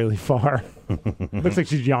sticking out really far. Looks like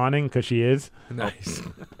she's yawning because she is. Nice.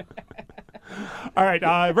 All right,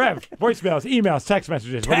 Rev, voicemails, emails, text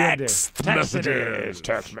messages. What do you want to do? Text messages.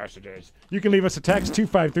 Text messages. You can leave us a text,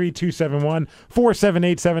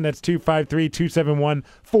 253-271-4787. That's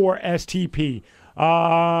 253-271-4STP.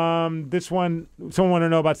 This one, someone want to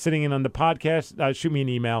know about sitting in on the podcast, shoot me an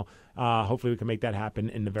email. Hopefully we can make that happen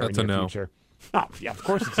in the very That's a near no. future. Oh, yeah, of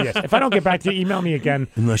course it's yes. If I don't get back to you, email me again.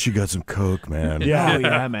 Unless you got some Coke, man. Yeah. Oh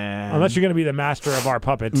yeah, man. Unless you're going to be the master of our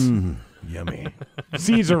puppets. Yummy.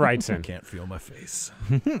 Caesar writes in. Can't feel my face.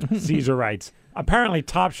 Caesar writes, apparently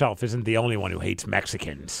Top Shelf isn't the only one who hates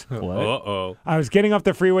Mexicans. Uh-oh. I was getting off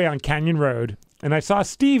the freeway on Canyon Road, and I saw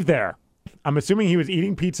Steve there. I'm assuming he was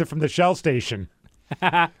eating pizza from the Shell station.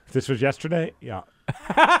 This was yesterday? Yeah.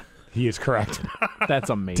 He is correct.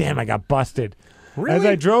 That's amazing. Damn, I got busted. As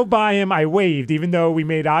I drove by him, I waved. Even though we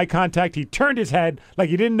made eye contact, he turned his head like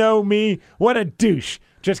he didn't know me. What a douche.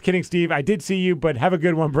 Just kidding, Steve. I did see you, but have a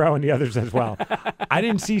good one, bro, and the others as well. I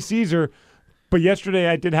didn't see Caesar, but yesterday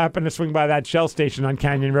I did happen to swing by that Shell station on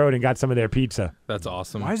Canyon Road and got some of their pizza. That's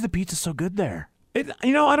awesome. Why is the pizza so good there? I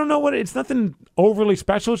don't know what it's nothing overly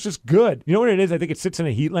special. It's just good. You know what it is? I think it sits in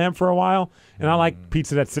a heat lamp for a while, and I like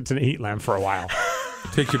pizza that sits in a heat lamp for a while.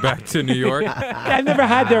 Take you back to New York. I've never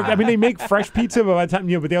had their. I mean, they make fresh pizza, but by the time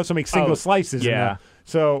but they also make single slices. yeah.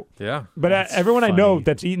 So, Yeah. but everyone I know funny.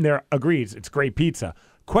 that's eaten there agrees it's great pizza.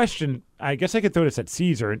 Question: I guess I could throw this at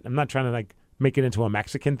Caesar. I'm not trying to like make it into a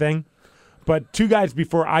Mexican thing, but two guys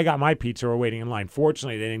before I got my pizza were waiting in line.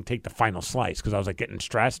 Fortunately, they didn't take the final slice because I was like getting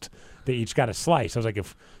stressed. They each got a slice. I was like,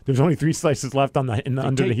 if there's only 3 slices left on the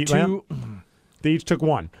under the heat lamp, they each took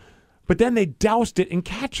one. But then they doused it in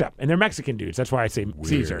ketchup, and they're Mexican dudes. That's why I say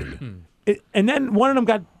Caesar. And then one of them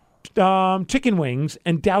got chicken wings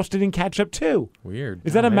and doused it in ketchup too. Weird.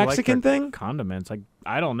 Is that a They like Mexican their thing? Condiments.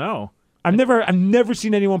 I don't know. I've never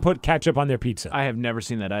seen anyone put ketchup on their pizza. I have never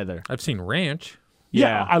seen that either. I've seen ranch.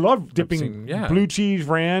 Yeah. I love dipping seen- yeah. blue cheese,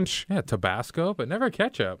 ranch, Yeah, Tabasco, but never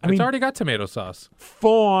ketchup. mean- It's already got tomato sauce.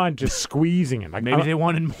 full on just squeezing it. Like, Maybe they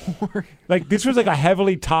wanted more. like this was like a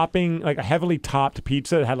heavily topped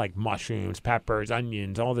pizza that had like mushrooms, peppers,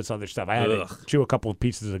 onions, all this other stuff. I had to chew a couple of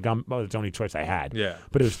pieces of gum. Well, it's the only choice I had. Yeah.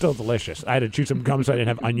 But it was still delicious. I had to chew some gum so I didn't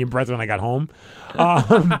have onion breath when I got home.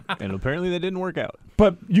 And apparently that didn't work out.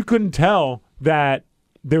 But you couldn't tell that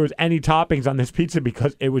there was any toppings on this pizza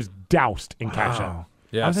because it was doused in ketchup. I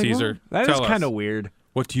Yeah, was like, Caesar. well, that tell is kind us, of weird.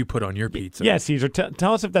 what do you put on your pizza? Yeah, Caesar,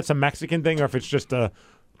 tell us if that's a Mexican thing or if it's just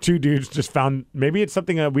two dudes just found. Maybe it's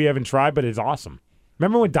something that we haven't tried, but it's awesome.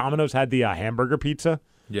 Remember when Domino's had the hamburger pizza?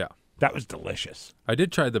 Yeah. That was delicious. I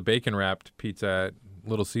did try the bacon wrapped pizza at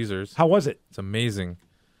Little Caesars. How was it? It's amazing.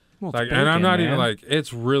 Well, it's Like, and I'm bacon, not even man. like,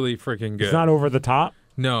 it's really freaking good. It's not over the top.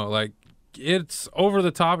 No, like, it's over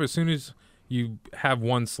the top as soon as you have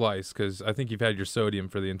one slice, because I think you've had your sodium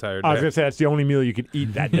for the entire day. I was gonna say that's the only meal you could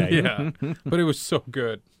eat that day. Yeah, but it was so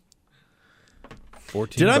good.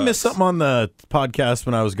 14 Did I miss bucks. something on the podcast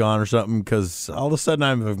when I was gone or something? Because all of a sudden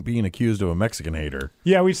I'm being accused of a Mexican hater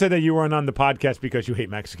Yeah, we said that you weren't on the podcast because you hate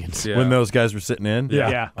Mexicans. Yeah. when those guys were sitting in.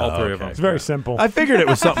 Yeah. all three of okay. them. It's very simple. I figured it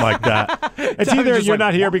was something like that. It's I was either just you're like,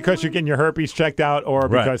 not here because you're getting your herpes checked out or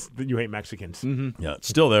Right. because you hate Mexicans. Yeah, it's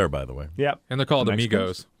still there, by the way. Yep. And they're called Mexicans?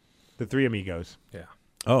 amigos. The three amigos. Yeah.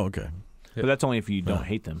 Oh, okay. But that's only if you don't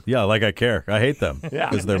hate them. Yeah, like I care. I hate them Yeah.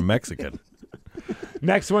 because they're Mexican,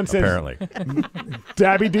 Next one says apparently.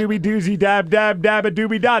 dabby dooby doozy dab dab dabba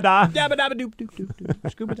dooby da da. Dabba dabba doop doop doop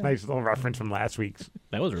doop. Scuba dab. Nice little reference from last week's.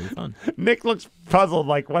 That was really fun. Nick looks puzzled,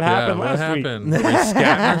 like what happened yeah, last what week. happened? Were we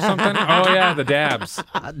scatting or something? Oh, yeah, the dabs.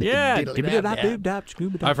 Yeah.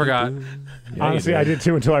 I forgot. Honestly, I did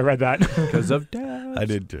too until I read that. Because of dabs. I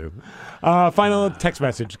did too. Final text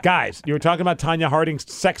message. Guys, you were talking about Tanya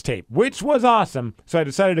Harding's sex tape, which was awesome. So I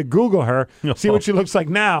decided to Google her, see what she looks like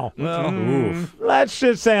now. Let's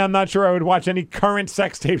just say I'm not sure I would watch any current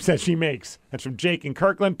sex tapes that she makes. That's from Jake in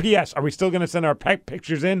Kirkland. P.S. Are we still going to send our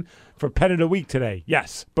pictures in for Pet of the Week today?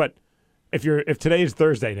 Yes. But if today is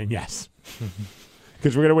Thursday, then yes.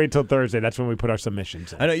 Because we're going to wait till Thursday. That's when we put our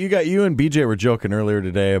submissions in. I know you and BJ were joking earlier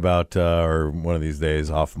today about, or one of these days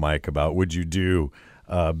off mic, about would you do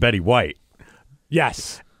Betty White?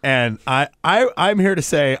 Yes. And I'm here to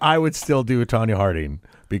say I would still do Tanya Harding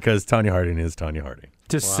because Tanya Harding is Tanya Harding.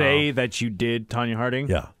 To say that you did Tanya Harding?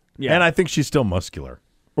 Yeah. Yeah. And I think she's still muscular.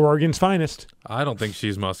 Oregon's finest. I don't think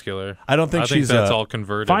she's muscular. I don't think she's that's all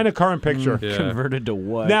converted. Find a current picture. Yeah. Converted to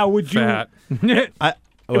what? Now, would you Fat.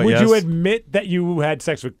 would you admit that you had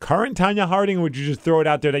sex with current Tanya Harding, or would you just throw it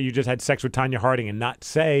out there that you just had sex with Tanya Harding and not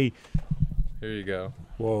say, Here you go.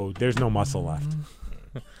 whoa, there's no muscle left?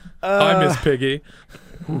 Hi, Miss Piggy.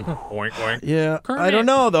 Oink, oink. Yeah. Kermit. I don't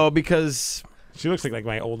know, though, because She looks like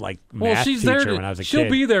my old Well, math she's teacher there. when I was a She'll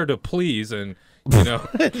kid. be there to please, and you know,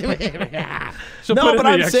 she'll no, put in but the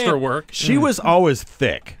I'm extra saying work. she was always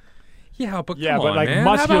thick. Yeah, but yeah, come but on, like man.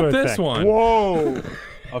 How muscular about this thick. one? Whoa.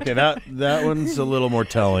 Okay, that one's a little more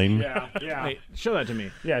telling. yeah. Wait, show that to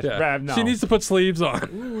me. Yes, Yeah. Brad, no. She needs to put sleeves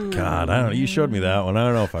on. God, I don't know. You showed me that one. I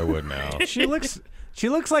don't know if I would now. She looks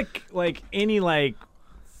like any like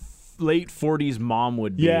late 40s mom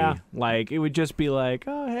would be. Yeah. Like it would just be like,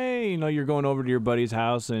 "Oh, hey, you're going over to your buddy's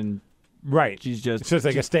house and right. she's just It's just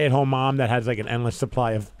like a stay-at-home mom that has like an endless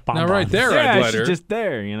supply of bonbons. Now, right there, yeah, I'd let she's her. just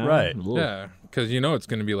there, Right. Ugh. Yeah, because it's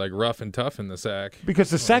going to be like rough and tough in the sack. Because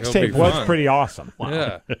the sex it'll be tape was fun. pretty awesome.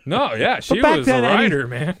 Yeah. No, yeah, she back was then, a any- rider,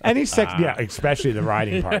 man. Any sex, yeah, especially the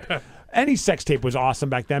riding part. Any sex tape was awesome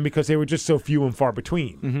back then because they were just so few and far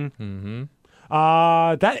between. Mm-hmm.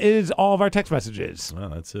 That is all of our text messages. Oh,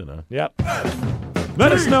 that's it, huh? Yep.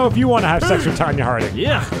 Let us know if you want to have sex with Tanya Harding.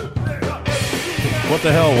 Yeah. What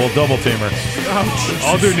the hell? We'll double team her.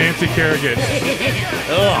 I'll do Nancy Kerrigan.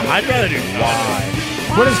 I'd rather do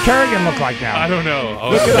What does Kerrigan look like now? I don't know.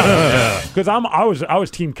 Because I was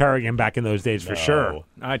Team Kerrigan back in those days for sure.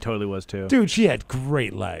 I totally was too. Dude, she had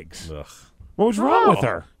great legs. Ugh. What was wrong with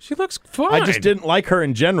her? She looks fine. I just didn't like her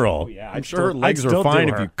in general. yeah, I'm I'd sure her still- legs I'd are still fine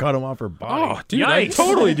do if her. you cut them off her body. Oh, dude, I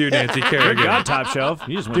totally do Nancy Kerrigan. God, top shelf.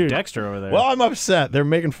 You just went Dude. Dexter over there. Well, I'm upset. They're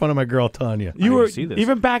making fun of my girl Tanya. You I were didn't see this.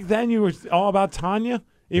 even back then. You were all about Tanya,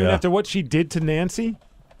 even Yeah. after what she did to Nancy.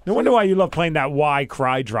 No wonder why you love playing that "Why"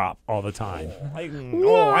 cry drop all the time. Oh,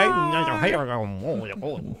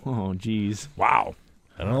 jeez. Wow.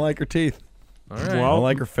 I don't like her teeth. All right. I Well, don't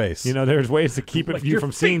like her face. there's ways to keep you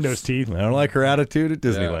from seeing those teeth. I don't like her attitude at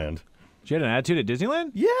Disneyland. She had an attitude at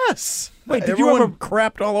Disneyland? Yes. Wait, did you Everyone ever-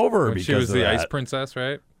 crapped all over her When because she was of the that. ice princess,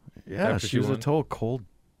 right? Yeah, after she she was a won? total cold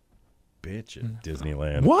bitch at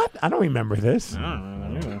Disneyland. What? I don't remember this.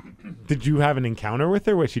 Did you have an encounter with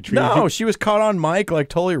her? Was she treated you? No, she was caught on mic, like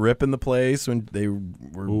totally ripping the place when they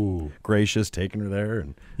were gracious taking her there.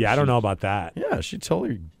 And Yeah, I don't know about that. yeah, she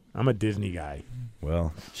totally. I'm a Disney guy.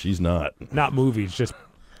 Well, she's not. Not movies, just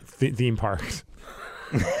theme parks.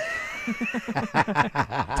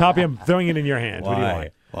 Toppy, I'm throwing it in your hands. What do you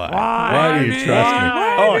want? Why do you trust me?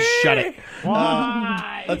 Oh, shut it.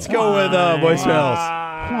 Let's go with voicemails.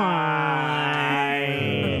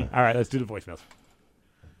 All right, let's do the voicemails.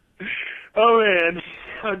 Oh, man,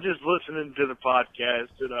 I'm just listening to the podcast,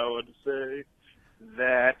 and I want to say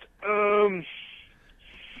that,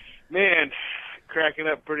 man, cracking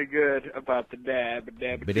up pretty good about the dab.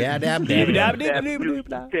 Taking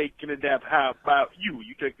a dab. How about you?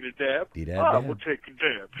 You taking a dab? I will take a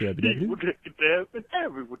dab. He will take a dab, and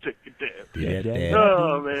Harry will take a dab.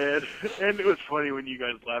 Oh, man. And it was funny when you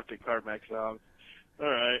guys laughed at Carmack's song. All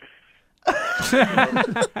right.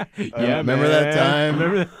 Yeah, remember that time?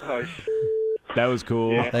 That was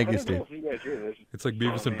cool. Yeah. Thank you, Steve. You guys hear this. It's like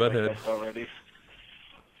Beavis and Man, Butthead. I guess already.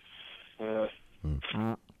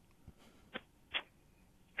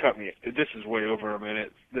 Cut me. This is way over a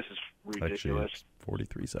minute. This is ridiculous. Actually, it's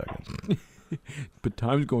 43 seconds. But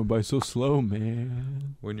time's going by so slow,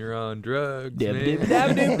 man. When you're on drugs, Dab, man.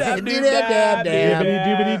 dab, dab, dab,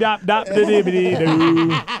 dab,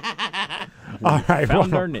 All right,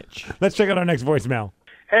 Found well, our niche. let's check out our next voicemail.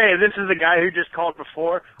 Hey, this is the guy who just called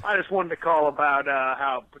before. I just wanted to call about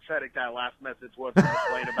how pathetic that last message was to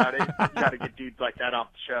complain about it. You got to get dudes like that off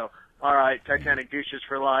the show. All right, Titanic douches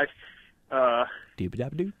for life.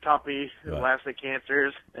 Toppy laughs at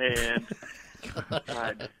cancers, and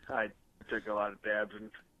I took a lot of dabs and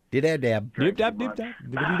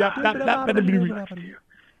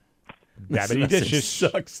Dabbity dishes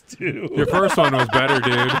sucks too. Your first one was better,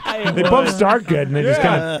 dude. They both start good, and they just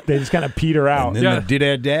kind of peter out. And then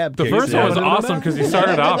the dab. The first one was awesome because he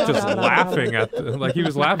started off just laughing like he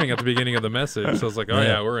was laughing at the beginning of the message. So I was like, oh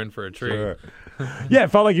yeah, we're in for a treat. Sure. Yeah,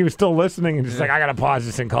 it felt like he was still listening, and just like, I gotta pause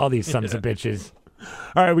this and call these sons of bitches.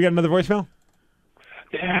 All right, we got another voicemail.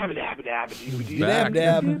 Back.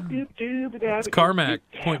 It's Carmack,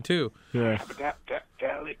 point 2. Yeah.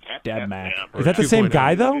 Dab Mac. Is that the same 2.0.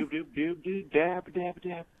 guy though? I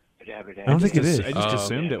don't think it is. I just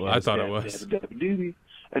assumed it was. I thought it was.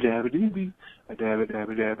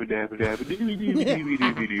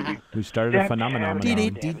 We started a phenomenon.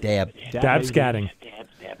 Dab scatting.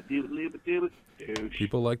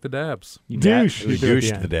 People like the dabs. Douche. We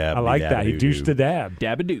douched the dab. I like that. He douched the dab.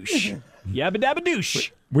 Dabadoosh.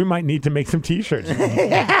 Yabba-dabba-douche. We might need to make some T-shirts. Would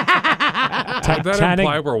that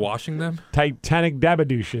imply we're washing them? Titanic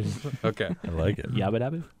dabadouches. Okay. I like it.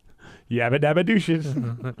 Yabba-dabba. Yabba dabba douches.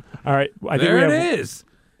 All right. I think There we it have is.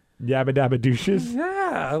 Yabba dabba douches.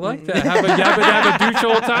 Yeah, I like that. Have a yabba dabba douche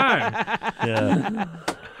all time. Yeah.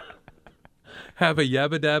 Have a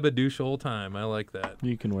yabba dabba douche all time. I like that.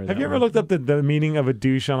 You can wear that. Have you ever looked up the meaning of a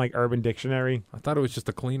douche on like Urban Dictionary? I thought it was just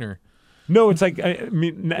a cleaner. No, it's like I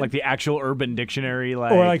mean, like the actual Urban Dictionary,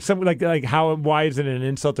 like or like something like how why is it an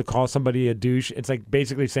insult to call somebody a douche? It's like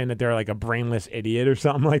basically saying that they're like a brainless idiot or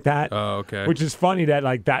something like that. Oh, okay. Which is funny that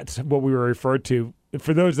like that's what we were referred to.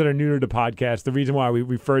 For those that are new to the podcast, the reason why we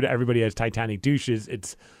refer to everybody as Titanic douches,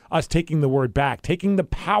 it's us taking the word back, taking the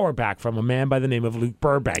power back from a man by the name of Luke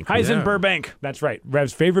Burbank. Heisen Burbank. That's right.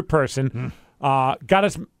 Rev's favorite person. Got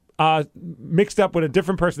us mixed up with a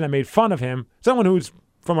different person that made fun of him, someone who's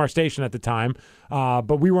from our station at the time,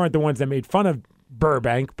 but we weren't the ones that made fun of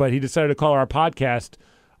Burbank, but he decided to call our podcast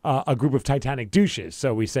a group of Titanic douches.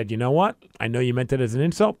 So we said, you know what? I know you meant it as an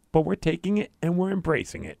insult, but we're taking it and we're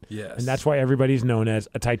embracing it. Yes. And that's why everybody's known as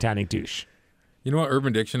a Titanic douche. You know what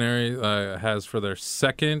Urban Dictionary has for their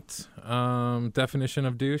second definition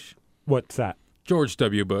of douche? What's that? George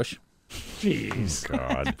W. Bush. Jeez.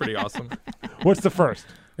 God. Pretty awesome. What's the first?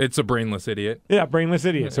 It's a brainless idiot. Yeah, brainless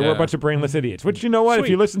idiots. So we're a bunch of brainless idiots. Which, you know what? If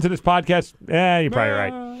you listen to this podcast, you're probably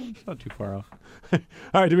right. It's not too far off.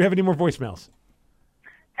 All right, do we have any more voicemails?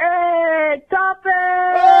 Hey, Toppy!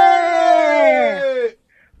 Hey!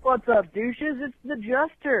 What's up, douches? It's the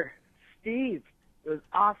Juster, Steve. It was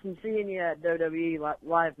awesome seeing you at WWE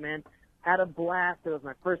Live, man. Had a blast. It was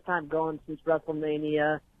my first time going since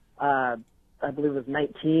WrestleMania. I believe it was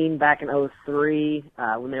 19, back in 03,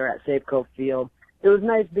 when they were at Safeco Field. It was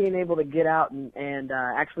nice being able to get out and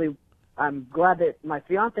actually, I'm glad that my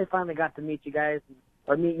fiance finally got to meet you guys,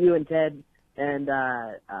 or meet you and Ted. And,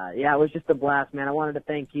 yeah, it was just a blast, man. I wanted to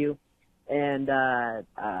thank you. And I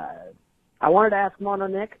wanted to ask Mono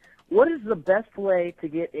Nick, what is the best way to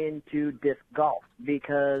get into disc golf?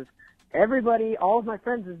 Because everybody, all of my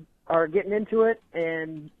friends are getting into it,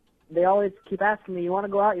 and they always keep asking me, "You want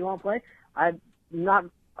to go out? You want to play?"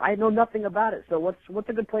 I know nothing about it. So what's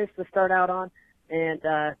a good place to start out on? And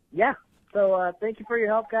yeah. So thank you for your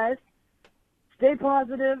help, guys. Stay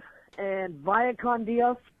positive and via con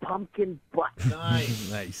Dios, pumpkin butt.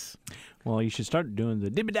 Nice. Well, you should start doing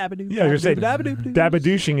the dibba-dabba-doo. Yeah, I was going to say,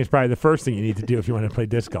 dabba-douching is probably the first thing you need to do if you want to play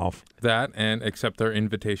disc golf. That and accept their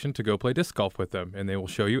invitation to go play disc golf with them, and they will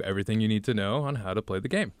show you everything you need to know on how to play the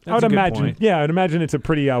game. I would imagine. Yeah, I'd imagine it's a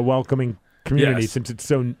pretty welcoming community since it's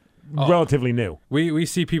so relatively new. We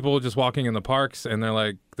see people just walking in the parks, and they're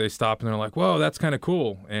like, they stop and they're like, "Whoa, that's kind of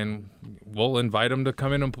cool," and we'll invite them to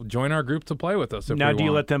come in and join our group to play with us. Now, do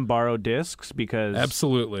you let them borrow discs? Because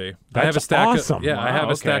absolutely, that's I have a stack. Awesome. I have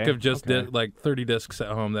a stack of just like 30 discs at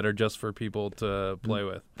home that are just for people to play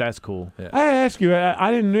with. That's cool. Yeah. I ask you, I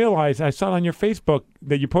didn't realize. I saw on your Facebook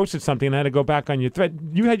that you posted something, and I had to go back on your thread.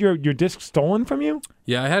 You had your disc stolen from you?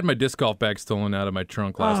 Yeah, I had my disc golf bag stolen out of my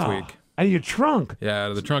trunk last week. Out of your trunk? Yeah,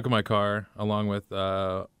 out of the trunk of my car, along with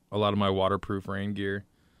a lot of my waterproof rain gear.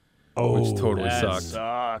 Oh, which totally that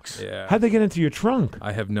sucks. Yeah. How'd they get into your trunk?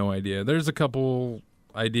 I have no idea. There's a couple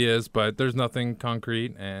ideas, but there's nothing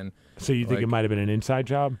concrete. And so you think it might have been an inside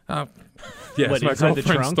job? Yes, what, my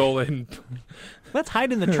girlfriend stole it. Let's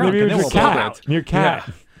hide in the trunk. Maybe and it then was we'll your pull cat. it. Your cat.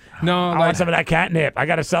 Yeah. No, I want some of that catnip. I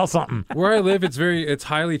got to sell something. Where I live, it's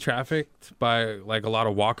highly trafficked by like a lot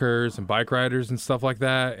of walkers and bike riders and stuff like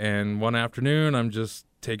that. And one afternoon, I'm just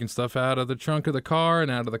taking stuff out of the trunk of the car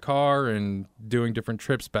and out of the car and doing different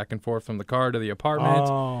trips back and forth from the car to the apartment.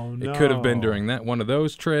 Oh, no. It could have been during one of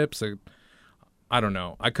those trips. I don't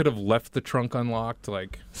know. I could have left the trunk unlocked.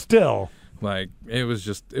 Still. It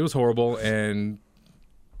was horrible. And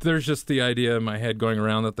there's just the idea in my head going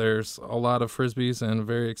around that there's a lot of Frisbees and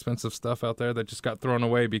very expensive stuff out there that just got thrown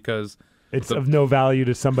away because it's of no value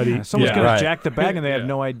to somebody. Yeah, someone's going to jack the bag and they have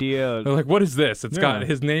no idea. They're like, what is this? It's got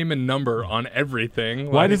his name and number on everything.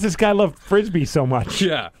 Why does this guy love Frisbee so much?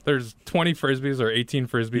 Yeah, there's 20 Frisbees or 18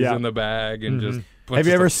 Frisbees in the bag and just... Have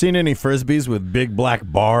you ever seen any Frisbees with big black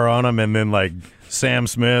bar on them and then like Sam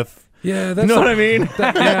Smith? Yeah, that's you know what I mean?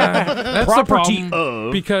 That's property the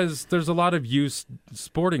problem because there's a lot of used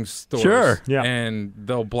sporting stores. Sure. Yeah. And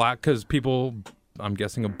they'll because people, I'm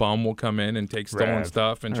guessing a bum will come in and take stolen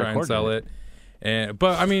stuff and try and sell it.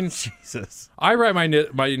 But I mean, Jesus. I write my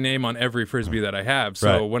name on every Frisbee that I have.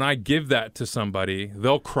 So when I give that to somebody,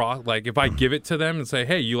 they'll cross. Like if I give it to them and say,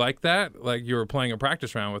 "Hey, you like that? Like you were playing a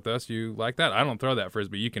practice round with us. You like that? I don't throw that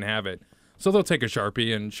Frisbee. You can have it." So they'll take a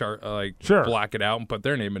Sharpie and black it out and put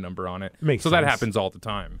their name and number on it. Makes sense. That happens all the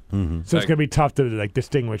time. Mm-hmm. So it's going to be tough to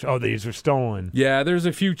distinguish, these are stolen. Yeah, there's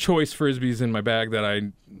a few choice Frisbees in my bag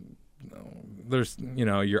that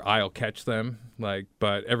your will catch them,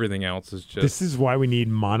 but everything else is just... This is why we need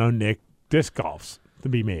mono-nick disc golfs to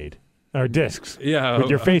be made. Or discs. Yeah. With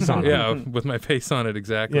your face on it. Yeah, with my face on it,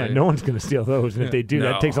 exactly. Yeah, no one's going to steal those. And if they do,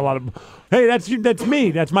 that takes a lot of... Hey, that's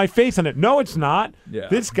me. That's my face on it. No, it's not. Yeah.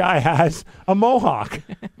 This guy has a mohawk.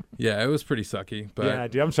 Yeah, it was pretty sucky. But yeah,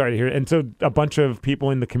 dude, I'm sorry to hear it. And so a bunch of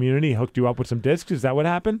people in the community hooked you up with some discs? Is that what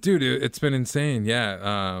happened? Dude, it's been insane,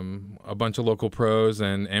 yeah. A bunch of local pros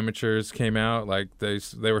and amateurs came out.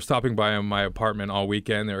 They were stopping by my apartment all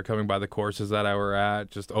weekend. They were coming by the courses that I were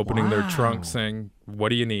at, just opening their trunks saying, "What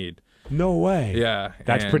do you need?" No way. Yeah.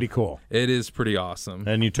 That's pretty cool. It is pretty awesome.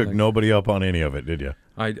 And you took nobody up on any of it, did you?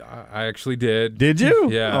 I actually did. Did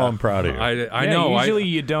you? Yeah. Oh, I'm proud of you. I know. Usually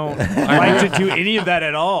you don't like to do any of that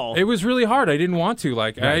at all. It was really hard. I didn't want to.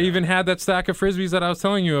 I even had that stack of Frisbees that I was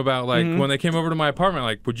telling you about. When they came over to my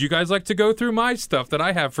apartment, would you guys like to go through my stuff that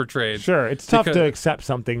I have for trade? Sure. It's tough to accept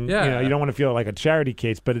something. Yeah. You don't want to feel like a charity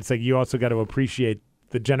case, but it's you also got to appreciate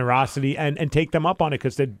the generosity and take them up on it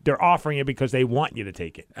because they're offering it because they want you to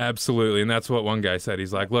take it. Absolutely, and that's what one guy said.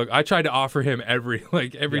 He's like, "Look, I tried to offer him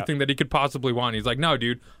everything that he could possibly want." He's like, "No,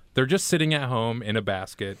 dude, they're just sitting at home in a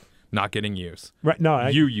basket, not getting use. Right? No,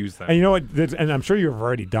 you use them." And you know what? And I'm sure you've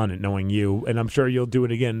already done it, knowing you, and I'm sure you'll do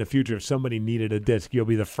it again in the future. If somebody needed a disc, you'll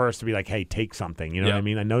be the first to be like, "Hey, take something." You know what I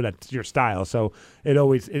mean? I know that's your style, so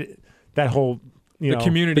that whole. The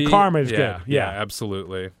community, the karma is good. Yeah,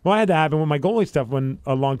 absolutely. Well, I had that happen with my goalie stuff when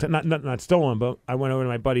a long time, not stolen, but I went over to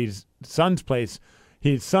my buddy's son's place.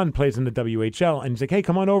 His son plays in the WHL, and he's like, "Hey,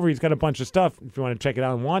 come on over. He's got a bunch of stuff. If you want to check it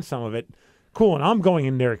out and want some of it, cool." And I'm going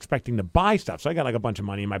in there expecting to buy stuff, so I got a bunch of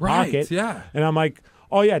money in my pocket. Yeah. And I'm like,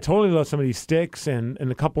 "Oh yeah, I totally love some of these sticks and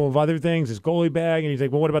a couple of other things. This goalie bag." And he's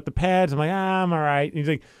like, "Well, what about the pads?" I'm like, "I'm all right." And he's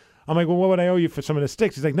like, I'm like, well, what would I owe you for some of the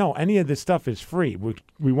sticks? He's like, no, any of this stuff is free.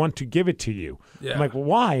 We want to give it to you. Yeah. I'm like, well,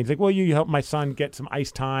 why? He's like, well, you help my son get some ice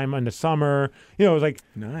time in the summer. You know, it was like,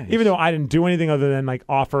 nice. Even though I didn't do anything other than like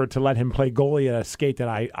offer to let him play goalie at a skate that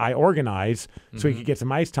I organized so he could get some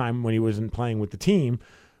ice time when he wasn't playing with the team.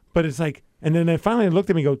 But it's like, and then they finally looked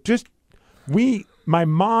at me and go, my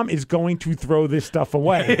mom is going to throw this stuff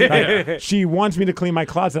away. Like, she wants me to clean my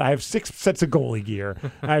closet. I have 6 sets of goalie gear.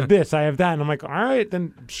 I have this, I have that. And I'm like, all right,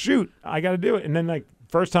 then shoot, I got to do it. And then like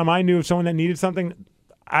first time I knew of someone that needed something,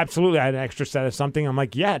 absolutely, I had an extra set of something. I'm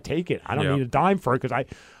like, yeah, take it. I don't need a dime for it because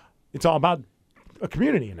it's all about a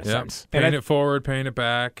community in a sense. Paying it forward, paying it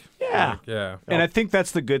back. Yeah. Yeah. And I think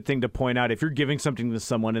that's the good thing to point out. If you're giving something to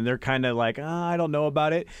someone and they're kind of like, I don't know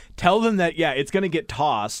about it, tell them that, it's going to get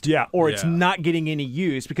tossed or it's not getting any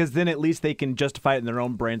use, because then at least they can justify it in their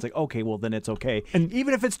own brains. Like, okay, well, then it's okay. And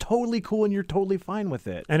even if it's totally cool and you're totally fine with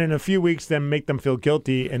it. And in a few weeks, then make them feel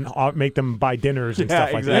guilty and make them buy dinners and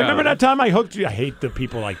stuff like that. Exactly. Remember that time I hooked you? I hate the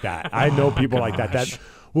people like that. I know people like that.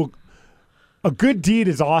 A good deed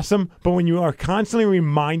is awesome, but when you are constantly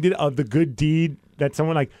reminded of the good deed that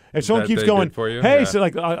someone like, if someone keeps going, hey, so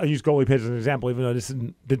like I'll use goalie pits as an example, even though this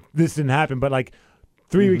didn't happen, but like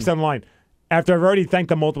 3 weeks down the line, after I've already thanked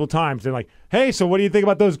them multiple times, they're like, hey, so what do you think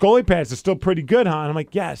about those goalie pads? They're still pretty good, huh? And I'm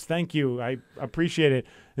like, yes, thank you, I appreciate it.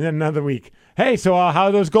 And then another week, hey, so how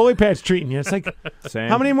are those goalie pads treating you? It's like,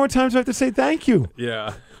 how many more times do I have to say thank you?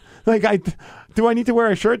 Yeah. Like, do I need to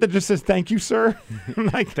wear a shirt that just says "Thank you, sir"?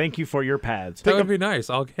 Like, thank you for your pads. That would be nice.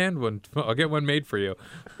 I'll hand one. I'll get one made for you.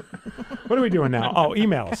 What are we doing now? Oh,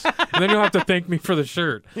 emails. And then you'll have to thank me for the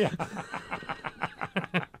shirt. Yeah.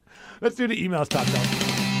 Let's do the emails, top dog.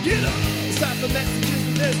 Get up, stop the messages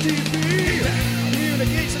with STP.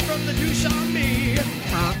 Communication from the douche on me.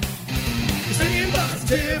 Singing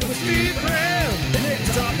positive with Steve Brown. The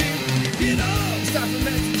next topic. Get up, stop the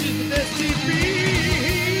messages with STP.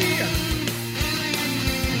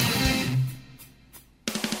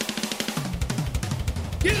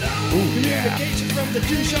 Get up, communication from the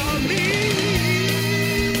douche on me.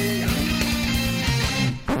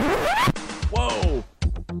 Whoa.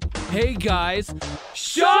 Hey guys,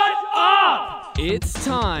 shut up! It's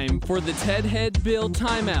time for the Ted Head Bill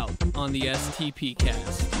timeout on the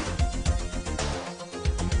STP-Cast.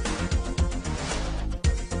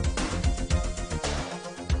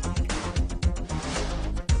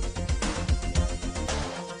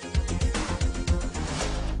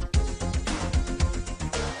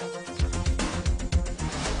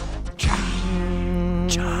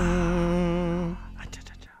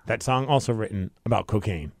 That song also written about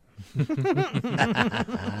cocaine.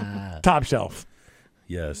 Top shelf.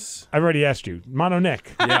 Yes. I've already asked you. Mono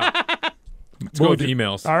Nick. Yeah. Let's go with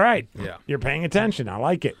emails. All right. Yeah. You're paying attention. I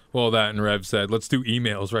like it. Well, that and Rev said, let's do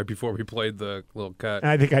emails right before we played the little cut.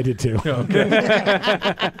 I think I did too.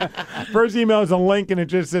 Okay. First email is a link, and it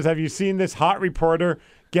just says, have you seen this hot reporter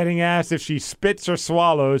getting asked if she spits or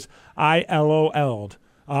swallows? I LOL'd.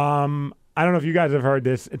 I don't know if you guys have heard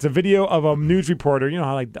this. It's a video of a news reporter. You know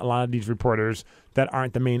how like a lot of these reporters that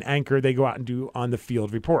aren't the main anchor, they go out and do on the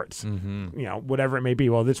field reports. You know, whatever it may be.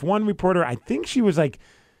 Well, this one reporter, I think she was like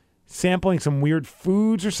sampling some weird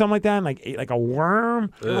foods or something like that, and like ate like a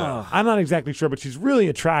worm. I'm not exactly sure, but she's really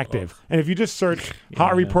attractive. And if you just search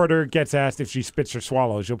 "hot reporter gets asked if she spits or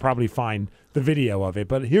swallows," you'll probably find the video of it.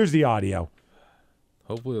 But here's the audio.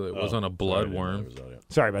 Hopefully it wasn't a bloodworm.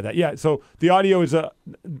 Sorry about that. Yeah, so the audio is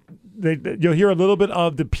you'll hear a little bit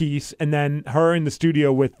of the piece, and then her in the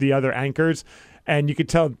studio with the other anchors, and you could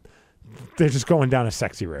tell they're just going down a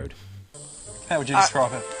sexy road. How would you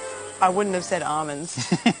describe it? I wouldn't have said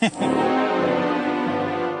almonds.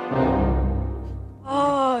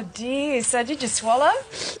 Oh dear, so did you swallow?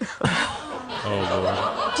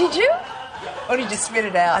 Oh, Did you? Or did you spit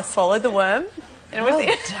it out? I swallowed the worm. And it was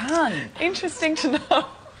done. Interesting to know.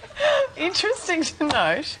 Interesting to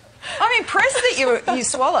note. I'm impressed that you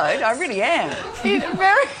swallowed. I really am.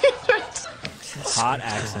 Very interesting. Hot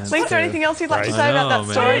accent. Lisa, anything else you'd like to say about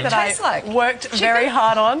that story that I worked very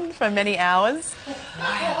hard on for many hours?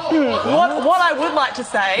 What I would like to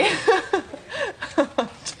say...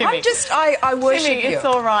 Timmy, I worship Timmy, you. It's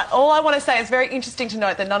all right. All I want to say is very interesting to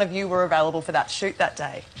note that none of you were available for that shoot that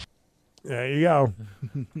day. There you go.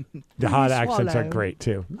 The hot accents are great,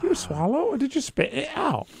 too. Did you swallow or did you spit it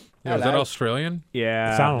out? Yeah, is that Australian?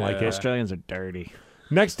 Yeah. Sounded like it. Australians are dirty.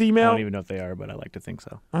 Next email. I don't even know if they are, but I like to think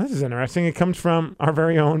so. Oh, this is interesting. It comes from our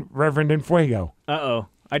very own Reverend Infuego. Uh-oh.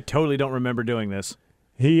 I totally don't remember doing this.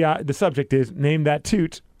 The subject is, name that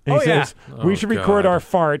toot. And he says, Oh, we should record God. our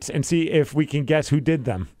farts and see if we can guess who did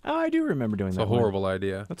them. Oh, I do remember doing It's that. a horrible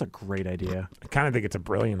idea. That's a great idea. I kind of think it's a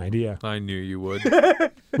brilliant idea. I knew you would.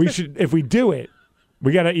 We should, if we do it,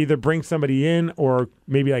 we got to either bring somebody in or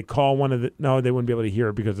maybe like call one of the. No, they wouldn't be able to hear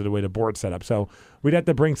it because of the way the board's set up. So we'd have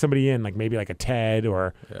to bring somebody in, like maybe like a Ted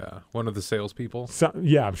or. Yeah, one of the salespeople.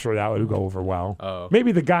 Yeah, I'm sure that would go over well. Oh.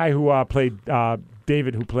 Maybe the guy who played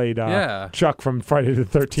David, who played Chuck from Friday the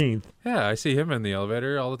 13th. Yeah, I see him in the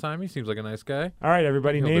elevator all the time. He seems like a nice guy. All right,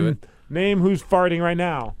 everybody, He'll do name who's farting right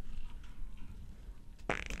now.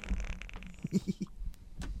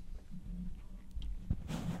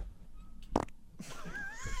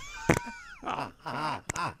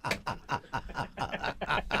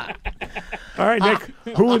 All right,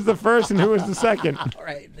 Nick. Who was the first and who was the second? All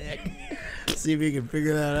right, Nick. See if you can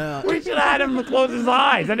figure that out. We should have had him close his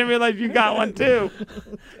eyes. I didn't realize you got one too.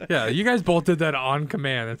 Yeah, you guys both did that on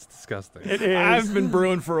command. That's disgusting. It is. I've been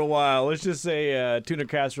brewing for a while. Let's just say tuna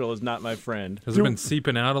casserole is not my friend. Has it been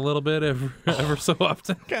seeping out a little bit ever so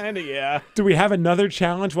often? Kind of, yeah. Do we have another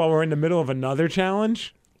challenge while we're in the middle of another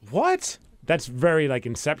challenge? What? That's very like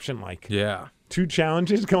Inception-like. Yeah. 2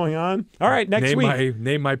 challenges going on. All right, next week.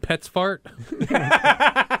 Name my pet's fart.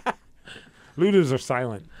 Ludos are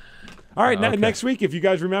silent. All right, Okay. next week, if you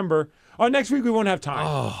guys remember. Oh, next week we won't have time.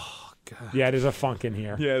 Oh, God. Yeah, there's a funk in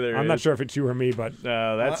here. Yeah, there I'm not is. sure if it's you or me, but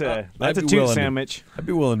that's a I'd be toot willing to- sandwich. I'd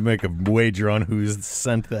be willing to make a wager on whose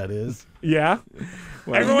scent that is. yeah.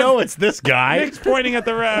 I know it's this guy. Nick's pointing at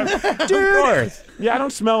the ref. Of course. Yeah, I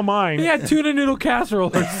don't smell mine. He had tuna noodle casserole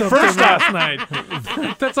or something last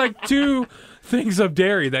night. That's like 2 things of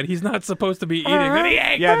dairy that he's not supposed to be eating. That he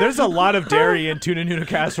ate. Yeah, there's a lot of dairy in tuna noodle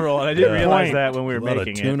casserole, and I didn't realize that when we were A lot of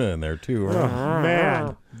making tuna it. in there, too. Oh,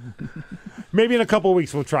 man. Maybe in a couple of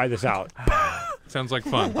weeks we'll try this out. Sounds like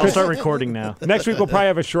fun. I'll start recording now. Next week we'll probably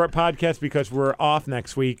have a short podcast because we're off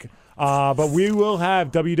next week. But we will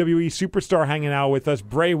have WWE superstar hanging out with us,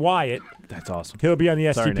 Bray Wyatt. That's awesome. He'll be on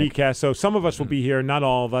the Sorry, Nick. STP-Cast, so some of us will be here, not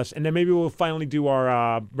all of us. And then maybe we'll finally do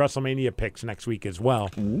our WrestleMania picks next week as well.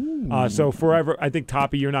 So forever, I think,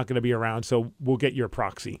 Toppy, you're not going to be around, so we'll get your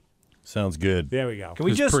proxy. Sounds good. There we go. Can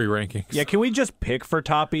we His just pre-rankings. Yeah, can we just pick for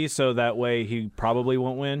Toppy so that way he probably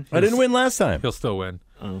won't win? I didn't win last time. He'll still win.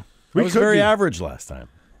 I was very average last time.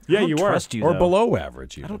 Yeah, I don't you were. trust you, Or though. below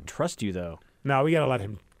average, I even. don't trust you though. No, we got to let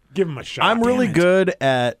him. Give him a shot. I'm really Damn it. good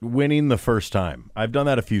at winning the first time. I've done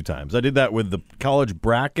that a few times. I did that with the college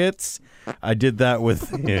brackets. I did that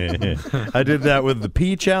with I did that with the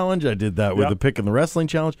P challenge. I did that with the pick and the wrestling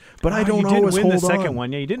challenge. But I don't you didn't always win hold the second on.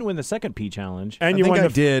 one. Yeah, you didn't win the second P challenge. And I you think won I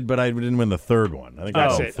the did, but I didn't win the third one. I think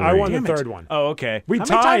That's I it. won I won Damn the it. third one. Oh, okay. We How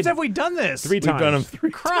tied many times have we done this? 3 We've times. done them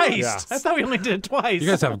 3 Christ! Yeah. I thought we only did it twice. You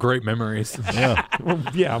guys have great memories. Yeah. Well,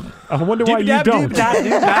 yeah. I wonder why you don't.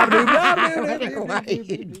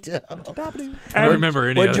 I don't remember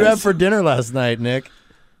any What'd of you have this. for dinner last night, Nick?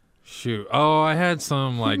 Shoot. Oh, I had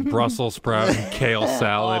some like Brussels sprout and kale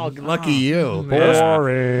salad. Lucky you. Yeah.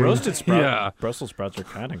 Boring. roasted sprout. Yeah. Brussels sprouts are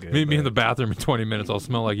kind of good. Meet me in the bathroom in 20 minutes. I'll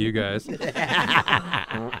smell like you guys.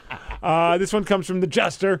 This one comes from the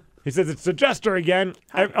Jester. He says it's the Jester again.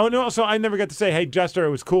 So I never got to say, hey, Jester, it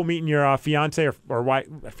was cool meeting your fiance or wife,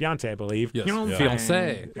 fiance, I believe. Yes.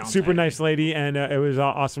 Fiancé. Super nice lady, and it was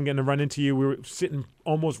awesome getting to run into you. We were sitting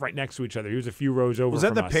almost right next to each other. He was a few rows over. Was that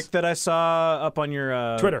from the us. pic that I saw up on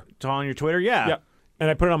your Twitter? On your Twitter, yeah. Yep. And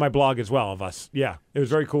I put it on my blog as well of us. Yeah. It was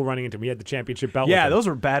very cool running into him. He had the championship belt. Yeah, with him. those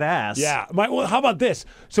were badass. Yeah. Well, how about this?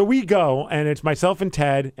 So we go, and it's myself and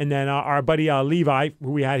Ted, and then our buddy Levi, who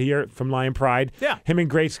we had here from Lion Pride. Yeah. Him and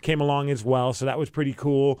Grace came along as well, so that was pretty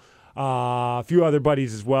cool. A few other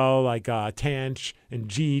buddies as well, like Tanch and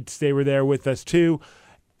Jeets. They were there with us too.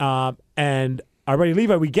 And our buddy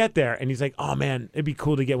Levi, we get there, and he's like, oh, man, it'd be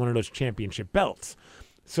cool to get one of those championship belts.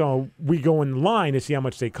 So we go in line to see how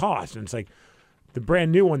much they cost, and it's like, the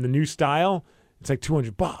brand new one, the new style, it's like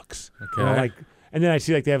 $200. Okay. And then I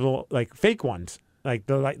see like they have little like fake ones, like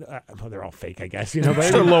they're all fake, I guess. You know, but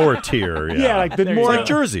It's a lower tier. Yeah, yeah, like the There you more go. like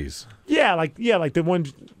jerseys. yeah, like the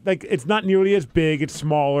ones like it's not nearly as big, it's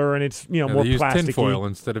smaller, and it's Yeah, more they use plasticky. tinfoil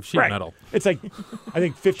instead of sheet Right. metal. It's like I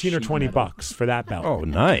think $15 or $20 for that belt. Oh,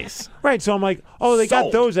 nice. Right. So I'm like, oh, they got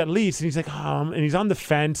Sold. those at least. And he's like, and he's on the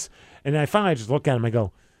fence. And then I finally just look at him. I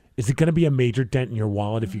go, is it going to be a major dent in your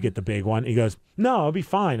wallet if you get the big one? He goes, no, it'll be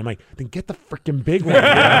fine. I'm like, then get the freaking big one. Go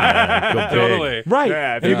big. Totally. Right.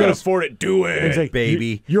 Yeah, if And you he can goes, afford it, do and it. he's like,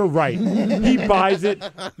 baby. You're right. He buys it.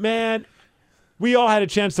 Man, we all had a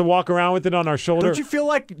chance to walk around with it on our shoulder. Don't you feel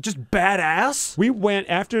like just badass? We went,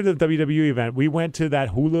 after the WWE event, we went to that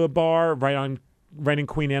hula bar right in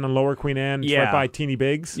Queen Anne on Lower Queen Anne. It's Yeah. right by Teeny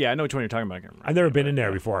Biggs. Yeah, I know which one you're talking about. I've never been in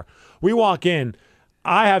there before. We walk in.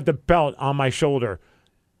 I have the belt on my shoulder.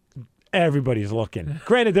 Everybody's looking.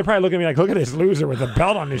 Granted, they're probably looking at me like, look at this loser with a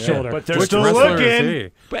belt on his shoulder. But they're still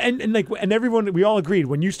looking. But and everyone, we all agreed,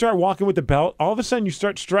 when you start walking with the belt, all of a sudden you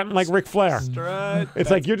start strutting like Ric Flair.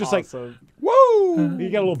 It's like you're just awesome. Like, woo! You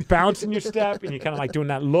got a little bounce in your step, and you're kind of like doing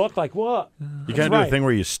that look, like what? You kind of do the thing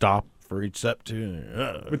where you stop for each step too,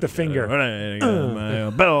 with the finger. My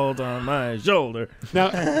belt on my shoulder. Now,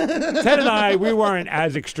 Ted and I, we weren't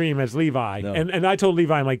as extreme as Levi, and I told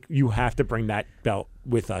Levi, I'm like, you have to bring that belt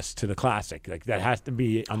with us to the Classic. Like that has to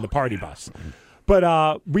be on the party bus.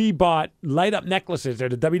 But we bought light up necklaces. They're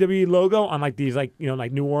the WWE logo on like these like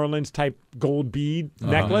New Orleans type gold bead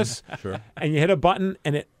necklace. Sure. And you hit a button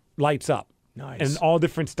and it lights up. Nice. And all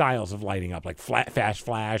different styles of lighting up, like fast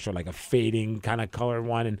flash or like a fading kind of color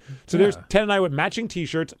one. And so there's Ted and I with matching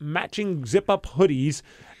T-shirts, matching zip-up hoodies,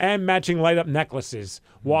 and matching light-up necklaces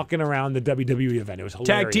walking around the WWE event. It was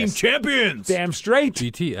hilarious. Tag team champions. Damn straight.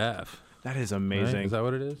 GTF. That is amazing. Right? Is that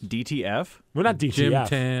what it is? DTF? We're not DTF. Jim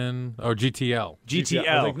Tan or GTL. GTL.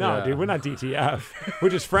 I was like, no, dude, we're not DTF. We're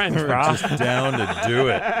just friends, bro. We're just down to do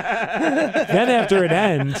it. Then after it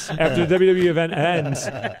ends, after the WWE event ends,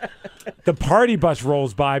 the party bus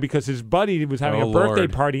rolls by because his buddy was having a birthday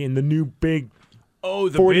party in the new big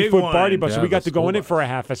 40-foot party bus. So we got to go in it for a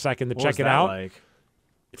half a second to check it out. Like?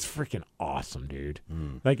 It's freaking awesome, dude.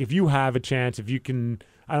 Like if you have a chance, if you can,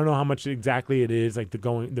 I don't know how much exactly it is, like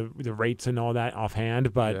the rates and all that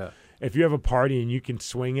offhand, but if you have a party and you can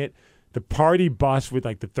swing it, the party bus with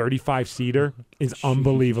like the 35-seater is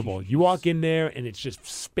unbelievable. You walk in there and it's just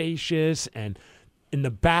spacious, and in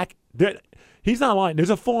the back, he's not lying. There's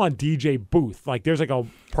a full-on DJ booth. Like there's like a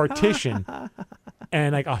partition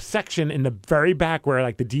and like a section in the very back where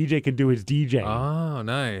like the DJ can do his DJ. Oh,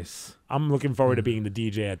 nice. I'm looking forward to being the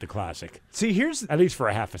DJ at the Classic. See, here's at least for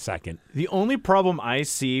a half a second. The only problem I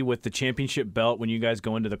see with the championship belt when you guys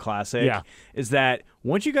go into the Classic is that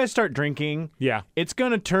once you guys start drinking, it's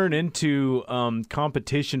going to turn into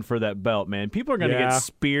competition for that belt, man. People are going to get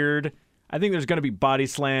speared. I think there's going to be body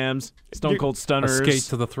slams, Stone Cold Stunners. A skate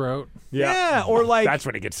to the throat. Yeah, or like... That's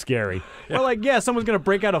when it gets scary. Or like, someone's going to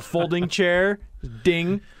break out a folding chair.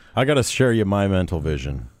 Ding. I got to share you my mental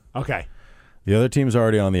vision. Okay. The other team's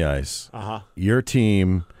already on the ice. Your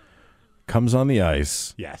team comes on the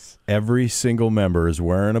ice. Yes. Every single member is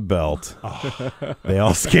wearing a belt. They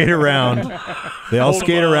all skate around. They all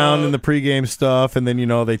skate around in the pregame stuff, and then,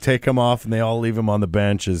 they take them off, and they all leave them on the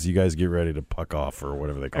bench as you guys get ready to puck off or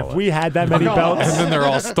whatever they call it. If we had that many belts. And then they're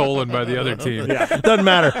all stolen by the other team. Doesn't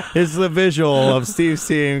matter. It's the visual of Steve's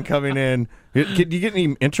team coming in. Can you get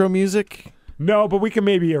any intro music? No, but we can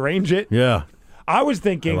maybe arrange it. Yeah. I was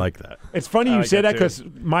thinking. I like that. It's funny you say that because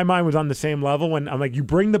my mind was on the same level when I'm like, you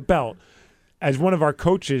bring the belt. As one of our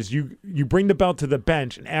coaches, you bring the belt to the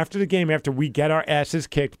bench, and after the game, after we get our asses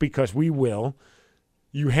kicked, because we will,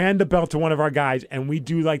 you hand the belt to one of our guys, and we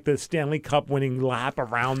do like the Stanley Cup winning lap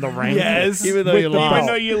around the ring. Yes, even though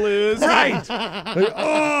you lose. Right.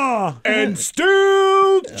 And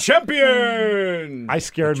still champion. I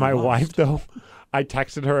scared my wife, though. I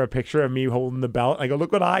texted her a picture of me holding the belt. I go,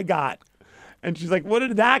 look what I got. And she's like, what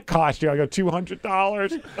did that cost you? I go,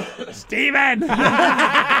 $200. Steven!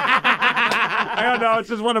 I don't know. It's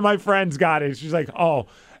just one of my friends got it. She's like, oh.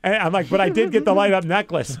 And I'm like, but I did get the light up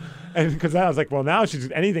necklace. And because I was like, well, now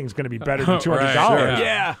anything's going to be better than $200. Right, sure.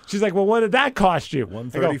 Yeah. She's like, well, what did that cost you?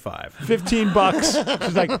 $135. $15.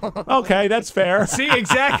 She's like, okay, that's fair. See,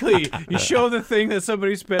 exactly. You show the thing that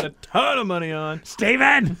somebody spent a ton of money on.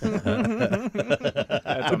 Steven!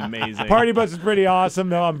 That's amazing. Party bus is pretty awesome,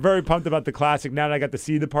 though. I'm very pumped about the Classic now that I got to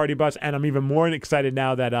see the party bus, and I'm even more excited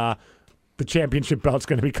now that the championship belt's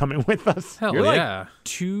going to be coming with us. Hell You're yeah. like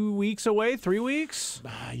 2 weeks away, 3 weeks?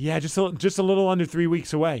 Yeah, just a little under 3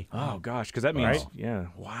 weeks away. Oh, gosh, because that means,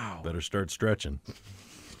 wow. Better start stretching.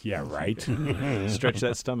 Yeah, right. Stretch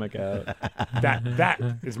that stomach out.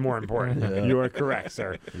 That is more important. You are correct,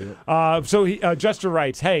 sir. So Jester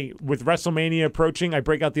writes, hey, with WrestleMania approaching, I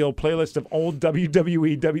break out the old playlist of old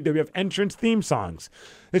WWE, WWF entrance theme songs.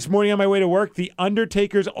 This morning on my way to work, The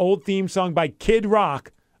Undertaker's old theme song by Kid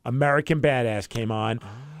Rock, American Badass, came on.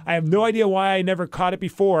 I have no idea why I never caught it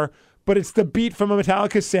before, but it's the beat from a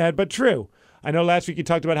Metallica Sad But True. I know last week you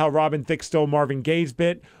talked about how Robin Thicke stole Marvin Gaye's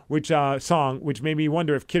bit, which made me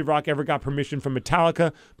wonder if Kid Rock ever got permission from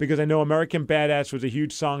Metallica, because I know American Badass was a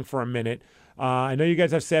huge song for a minute. I know you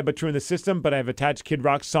guys have Sad But True in the system, but I've attached Kid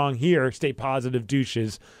Rock's song here, Stay Positive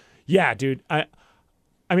Douches. Yeah, dude. I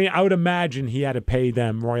mean, I would imagine he had to pay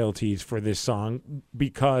them royalties for this song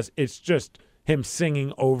because it's just him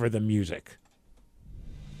singing over the music.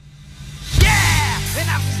 Yeah! And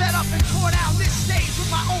I've set up and tore down this stage with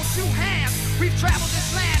my own 2 hands. We've traveled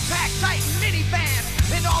this land, packed tight in minivans.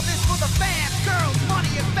 And all this for the fans, girls,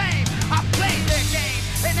 money, and fame. I played their game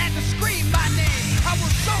and had to scream my name. I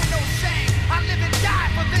will show no shame. I live and die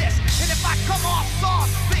for this. And if I come off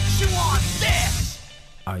soft, bitch, you on this.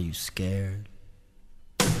 Are you scared?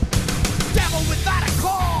 Devil without a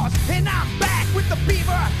cause, and I'm back with the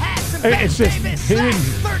beaver hats and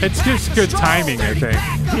It's just good timing, I think.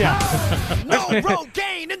 Yeah. No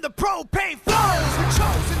Rogaine in the propane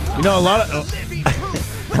flows. You know,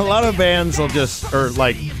 a lot of bands will just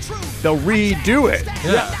they'll redo it.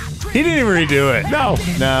 Yeah. He didn't even redo it. No.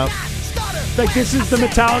 Like, this is the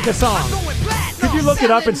Metallica song. Could you look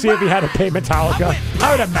it up and see if he had to pay Metallica?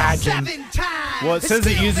 I would imagine. Well, it says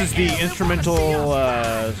it uses the instrumental.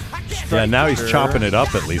 Yeah, now he's chopping it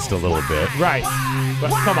up at least a little bit. Right.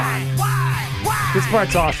 But come on. This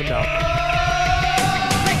part's awesome, though.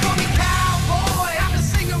 They call me cowboy. I'm a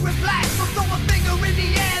singer in black, so throw a finger in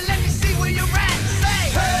the air. Let me see where you're at. Say,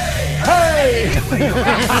 hey, hey, where you're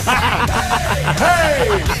at. Hey,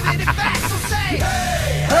 give it back. So say,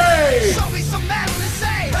 hey, show me some metal and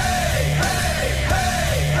say, hey.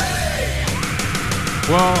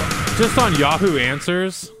 Well, just on Yahoo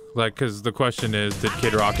Answers, like, because the question is, did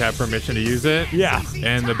Kid Rock have permission to use it? Yeah.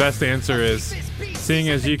 And the best answer is, seeing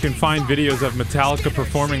as you can find videos of Metallica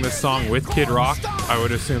performing this song with Kid Rock, I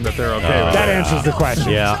would assume that they're okay with that. That answers the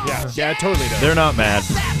question. Yeah. Yeah, it totally does. They're not mad,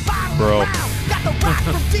 bro.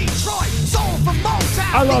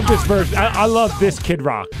 I love this verse. I love this Kid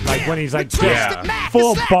Rock. Like, when he's like just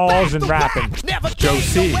full of balls and rapping. Joe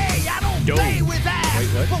C.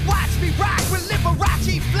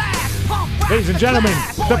 Ladies and gentlemen,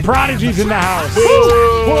 the Prodigy's in the house.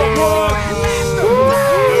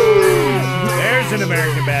 There's an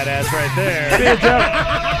American badass right there. See you, Joe.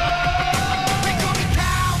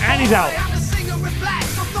 And he's out.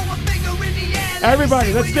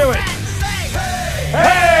 Everybody, let's do it.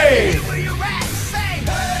 Hey!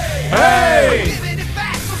 Hey!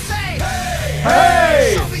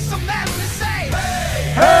 Hey!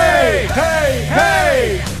 Hey! Hey!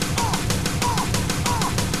 Hey!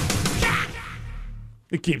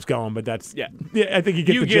 It keeps going, but that's yeah. I think you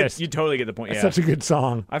get the gist. You totally get the point. Yeah, It's such a good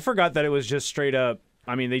song. I forgot that it was just straight up.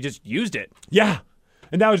 I mean, they just used it. Yeah,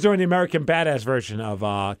 and that was during the American Badass version of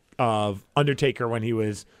Undertaker when he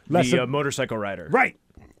was the motorcycle rider. Right.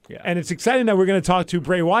 Yeah. And it's exciting that we're going to talk to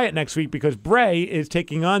Bray Wyatt next week because Bray is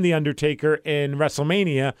taking on the Undertaker in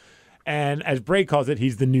WrestleMania, and as Bray calls it,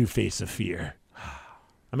 he's the new face of fear.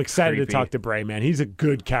 I'm excited to talk to Bray, man. He's a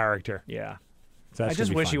good character. Yeah. So I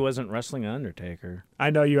just wish he wasn't wrestling Undertaker. I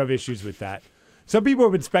know you have issues with that. Some people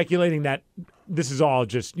have been speculating that this is all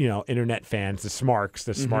just, internet fans, the smarks,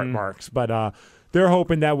 the smart marks. But they're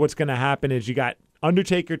hoping that what's going to happen is you got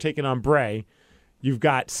Undertaker taking on Bray. You've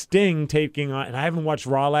got Sting taking on, and I haven't watched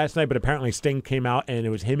Raw last night, but apparently Sting came out and it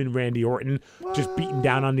was him and Randy Orton just beating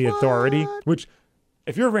down on the Authority, which,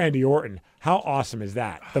 if you're Randy Orton, how awesome is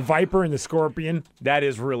that? The Viper and the Scorpion. That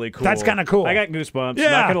is really cool. That's kind of cool. I got goosebumps.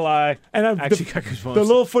 Yeah. Not going to lie. And I actually got goosebumps. The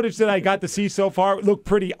little footage that I got to see so far looked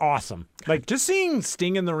pretty awesome. Like, just seeing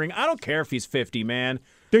Sting in the ring, I don't care if he's 50, man.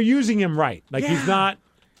 They're using him right. Like, he's not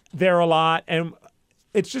there a lot. And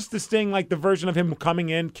it's just the Sting, like the version of him coming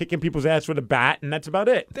in, kicking people's ass with a bat, and that's about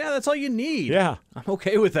it. Yeah, that's all you need. Yeah. I'm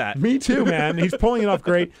okay with that. Me too, man. He's pulling it off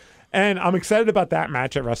great. And I'm excited about that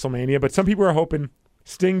match at WrestleMania. But some people are hoping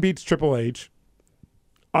Sting beats Triple H,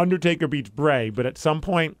 Undertaker beats Bray, but at some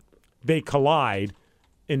point they collide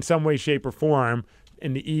in some way, shape, or form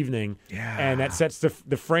in the evening. Yeah. And that sets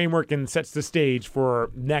the framework and sets the stage for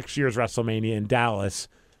next year's WrestleMania in Dallas,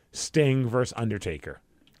 Sting versus Undertaker.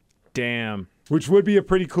 Damn. Which would be a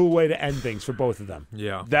pretty cool way to end things for both of them.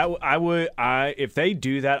 Yeah. If they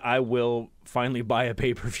do that, I will finally buy a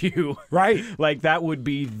pay-per-view. Right. Like, that would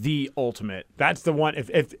be the ultimate. That's the one.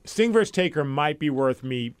 If Sting versus Taker might be worth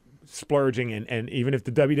me splurging, and even if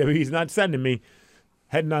the WWE's not sending me,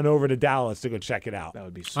 heading on over to Dallas to go check it out. That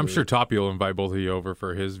would be sweet. I'm sure Toppy will invite both of you over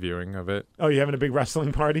for his viewing of it. Oh, you having a big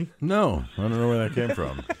wrestling party? No. I don't know where that came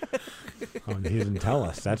from. Oh, he doesn't tell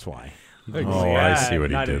us. That's why. I see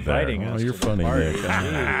what he did there. Oh, you're funny, Nick.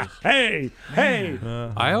 Hey.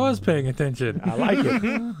 I was paying attention. I like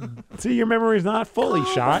it. See, your memory's not fully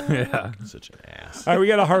shot. Yeah. Such an ass. All right, we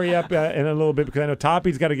got to hurry up in a little bit because I know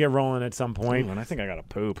Toppy's got to get rolling at some point. Ooh, and I think I got to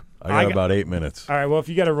poop. I got about 8 minutes. All right, well, if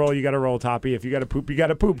you got to roll, you got to roll, Toppy. If you got to poop, you got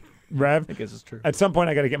to poop. Rev? I guess it's true. At some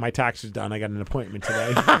point, I got to get my taxes done. I got an appointment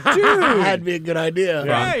today. Dude. That'd be a good idea.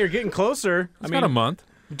 Yeah, you're getting closer. It's about a month.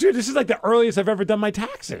 Dude, this is like the earliest I've ever done my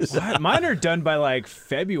taxes. Mine are done by like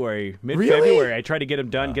February, mid-February. Really? I try to get them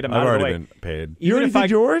done, get them I've out of the already way. been paid. You already did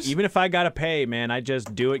yours? Even if I got to pay, man, I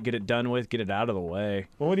just do it, get it done with, get it out of the way.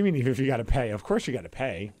 Well, what do you mean if you got to pay? Of course you got to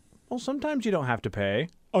pay. Well, sometimes you don't have to pay.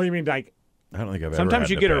 Oh, you mean like... I don't think I've ever Sometimes had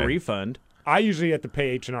you to get pay. a refund. I usually have to pay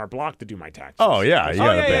H&R Block to do my taxes. Oh, yeah. You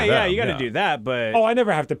gotta pay yeah. them, You got to do that, but... Oh, I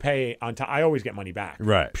never have to pay on time. I always get money back.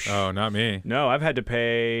 Right. Oh, not me. No, I've had to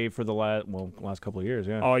pay for the last couple of years,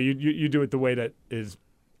 yeah. Oh, you do it the way that is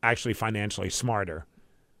actually financially smarter.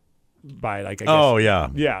 By like, I guess. Oh, yeah.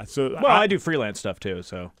 Yeah. So Well, I do freelance stuff too,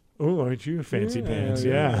 so... Oh, aren't you fancy pants?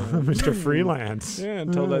 Yeah. Mr. Freelance. Yeah,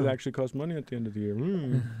 until that actually costs money at the end of the year.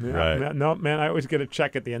 Yeah. Right. No, man, I always get a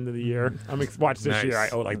check at the end of the year. Watch this Nice. year, I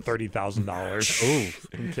owe like $30,000. Oh,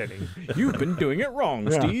 I'm kidding. You've been doing it wrong,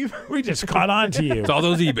 Yeah. Steve. We just caught on to you. It's all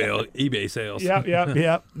those eBay sales.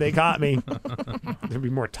 Yep. They caught me. There'd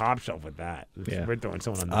be more Top Shelf with that. Yeah. We're throwing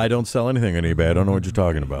someone on the... I don't sell anything on eBay. I don't know what you're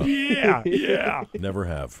talking about. Yeah. Never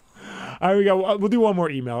have. All right, we go. We'll do one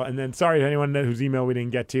more email, and then sorry to anyone whose email we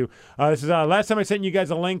didn't get to. This is last time I sent you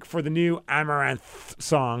guys a link for the new Amaranth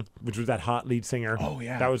song, which was that hot lead singer. Oh,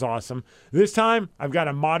 yeah. That was awesome. This time, I've got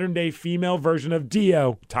a modern-day female version of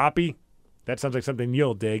Dio. Toppy, that sounds like something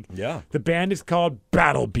you'll dig. Yeah. The band is called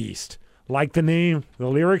Battle Beast. Like the name, the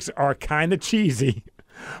lyrics are kind of cheesy,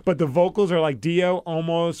 but the vocals are like Dio,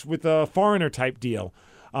 almost with a Foreigner-type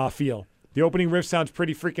feel. The opening riff sounds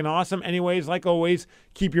pretty freaking awesome. Anyways, like always,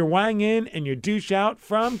 keep your wang in and your douche out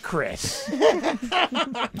from Chris.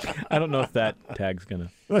 I don't know if that tag's going to...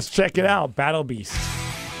 Let's check it out. Battle Beast.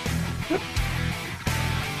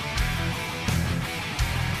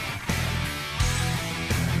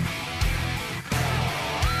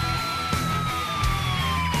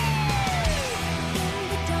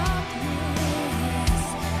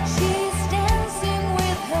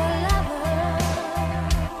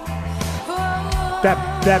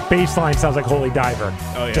 That bass line sounds like Holy Diver.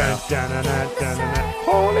 Oh, yeah. Dun, dun, dun, dun, dun, dun.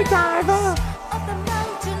 Holy Diver.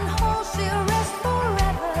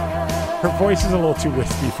 Her voice is a little too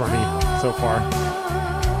wispy for me so far.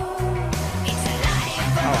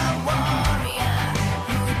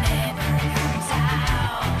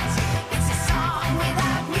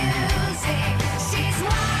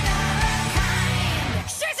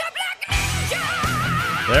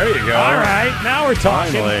 There you go. All right, now we're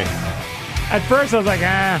talking. Finally. At first I was like,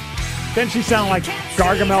 Then she sounded like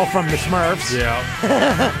Gargamel from the Smurfs. Yeah.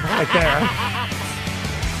 Right there.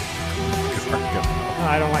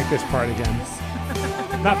 I don't like this part again.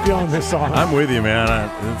 Not feeling this song. I'm with you, man.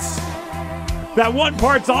 That one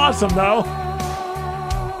part's awesome, though.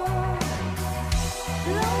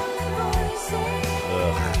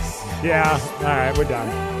 Yeah. All right, we're done.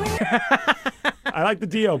 I like the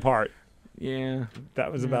Dio part. Yeah.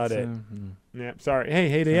 That was about it. Yeah, sorry.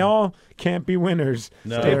 Hey, they all can't be winners.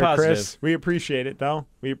 No. Stay positive. Chris. We appreciate it, though.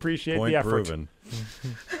 We appreciate Point the effort. proven.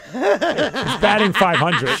 It's batting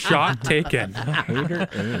 500. Shot taken.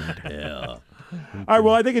 Yeah. All right,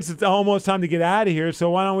 well, I think it's almost time to get out of here, so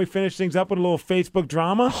why don't we finish things up with a little Facebook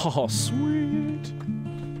drama? Oh, sweet.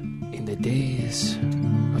 In the days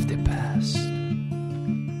of the past,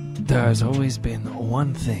 there has always been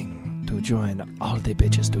one thing to join all the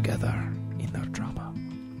bitches together in their drama.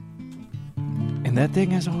 And that thing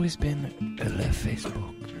has always been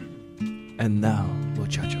Facebook. And now,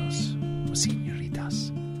 muchachos,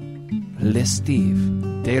 señoritas, Les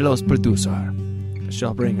Steve, de los producer,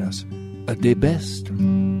 shall bring us the best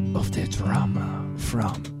of the drama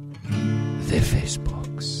from the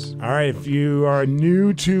Facebooks. All right, if you are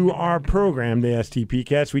new to our program, the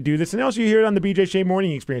STP-Cast, we do this, and also you hear it on the BJ Shea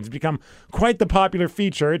Morning Experience. It's become quite the popular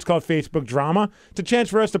feature. It's called Facebook Drama. It's a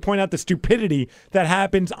chance for us to point out the stupidity that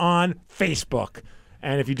happens on Facebook.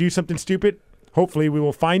 And if you do something stupid, hopefully we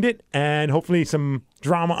will find it, and hopefully some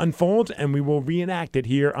drama unfolds, and we will reenact it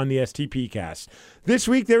here on the STP-Cast. This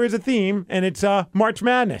week there is a theme, and it's March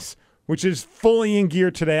Madness, which is fully in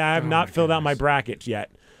gear today. I have not filled out my brackets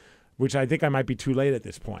yet, which I think I might be too late at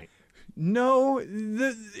this point. No.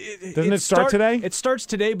 Doesn't it start today? It starts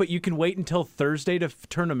today, but you can wait until Thursday to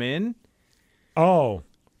turn them in. Oh,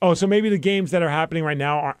 so maybe the games that are happening right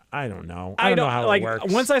now are, I don't know. I don't know how it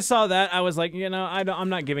works. Once I saw that, I was like, I'm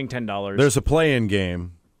not giving $10. There's a play-in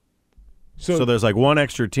game. So there's like one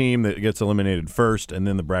extra team that gets eliminated first, and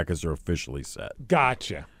then the brackets are officially set.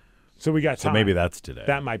 Gotcha. So we got time. So maybe that's today.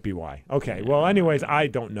 That might be why. Okay. Well, anyways, I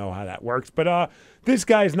don't know how that works, but this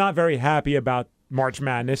guy is not very happy about March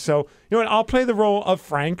Madness. So, you know what? I'll play the role of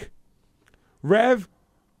Frank. Rev,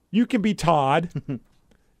 you can be Todd.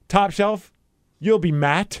 Top Shelf, you'll be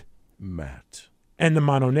Matt. Matt. And the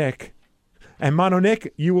Mono Nick. And Mono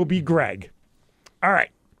Nick, you will be Greg. All right.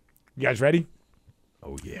 You guys ready?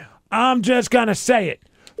 Oh, yeah. I'm just going to say it.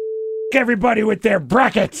 Everybody with their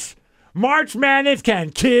brackets. March Madness can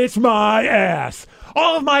kiss my ass.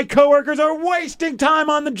 All of my coworkers are wasting time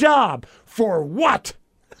on the job. For what?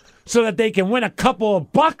 So that they can win a couple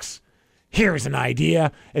of bucks? Here's an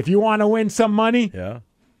idea. If you want to win some money. Yeah.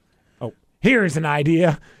 Oh, here's an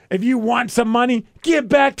idea. If you want some money, get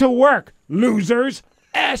back to work. Losers.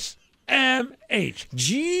 SMH.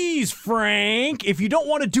 Jeez, Frank. If you don't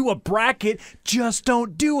want to do a bracket, just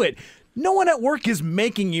don't do it. No one at work is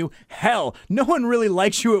making you. Hell, no one really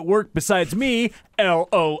likes you at work besides me.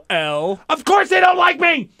 LOL. Of course they don't like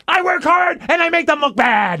me. I work hard and I make them look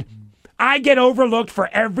bad. I get overlooked for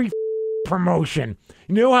every promotion.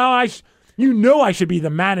 You know how I should be the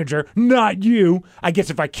manager, not you. I guess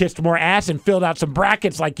if I kissed more ass and filled out some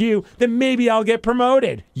brackets like you, then maybe I'll get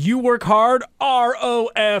promoted. You work hard,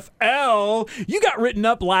 ROFL. You got written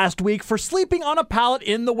up last week for sleeping on a pallet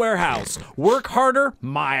in the warehouse. Work harder,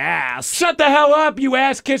 my ass. Shut the hell up, you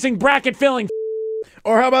ass-kissing, bracket-filling.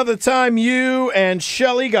 Or how about the time you and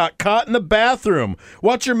Shelly got caught in the bathroom?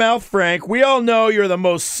 Watch your mouth, Frank. We all know you're the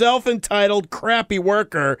most self-entitled, crappy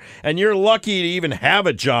worker, and you're lucky to even have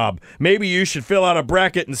a job. Maybe you should fill out a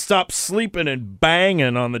bracket and stop sleeping and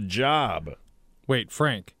banging on the job. Wait,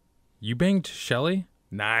 Frank, you banged Shelly?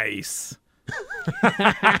 Nice.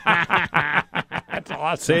 That's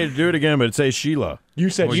awesome. Do it again, but say Sheila. You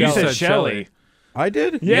said Well, Shelly. you said Shelly. I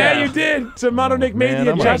did? Yeah, you did. So Mono Nick made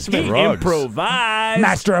the adjustment. He improvised.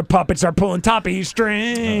 Master of puppets are pulling toppy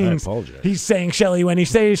strings. I apologize. He's saying Shelly when he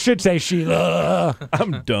should say Sheila.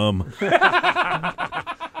 I'm dumb.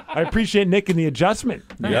 I appreciate Nick and the adjustment.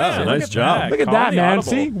 Yeah, nice job. Look at that, man. audible.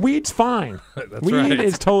 See? Weed's fine. That's Weed right.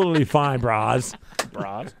 is totally fine, bras.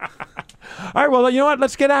 All right, well, you know what?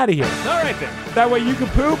 Let's get out of here. All right, then. That way you can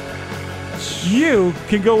poop. You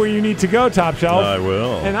can go where you need to go, Top Shelf. I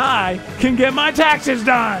will. And I can get my taxes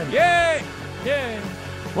done. Yay! Yay!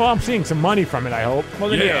 Well, I'm seeing some money from it, I hope. Well,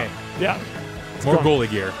 then, Yeah. Yeah. More goalie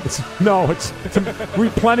gear. It's to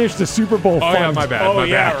replenish the Super Bowl Oh, fund. yeah, my bad. Oh, my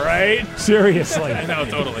yeah, bad. right? Seriously. No,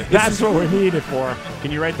 totally. That's what we need it for. Can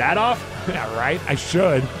you write that off? Yeah, right? I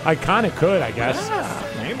should. I kind of could, I guess.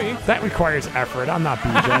 Maybe. That requires effort. I'm not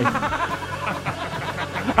BJ.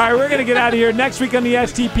 All right, we're going to get out of here. Next week on the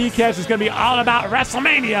STP-Cast is going to be all about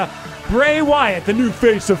WrestleMania. Bray Wyatt, the new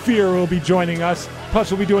face of fear, will be joining us.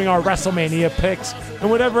 Plus, we'll be doing our WrestleMania picks and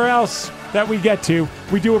whatever else that we get to.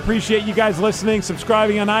 We do appreciate you guys listening,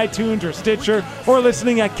 subscribing on iTunes or Stitcher, or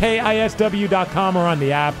listening at KISW.com or on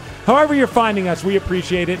the app. However you're finding us, we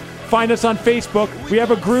appreciate it. Find us on Facebook. We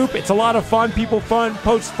have a group. It's a lot of fun. People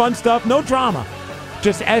post fun stuff. No drama.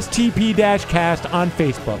 Just STP-Cast on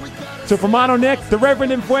Facebook. So for Mono Nick, the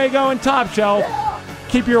Reverend Infuego, and Top Shelf,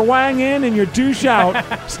 keep your wang in and your douche out.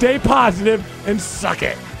 Stay positive and suck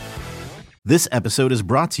it. This episode is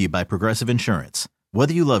brought to you by Progressive Insurance.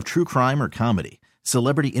 Whether you love true crime or comedy,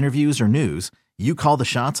 celebrity interviews or news, you call the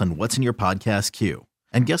shots on what's in your podcast queue.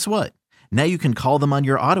 And guess what? Now you can call them on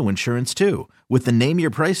your auto insurance too with the Name Your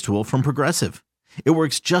Price tool from Progressive. It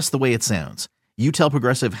works just the way it sounds. You tell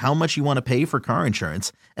Progressive how much you want to pay for car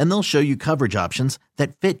insurance, and they'll show you coverage options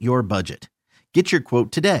that fit your budget. Get your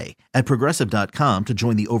quote today at Progressive.com to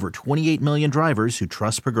join the over 28 million drivers who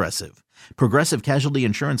trust Progressive. Progressive Casualty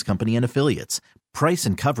Insurance Company and Affiliates. Price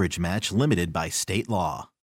and coverage match limited by state law.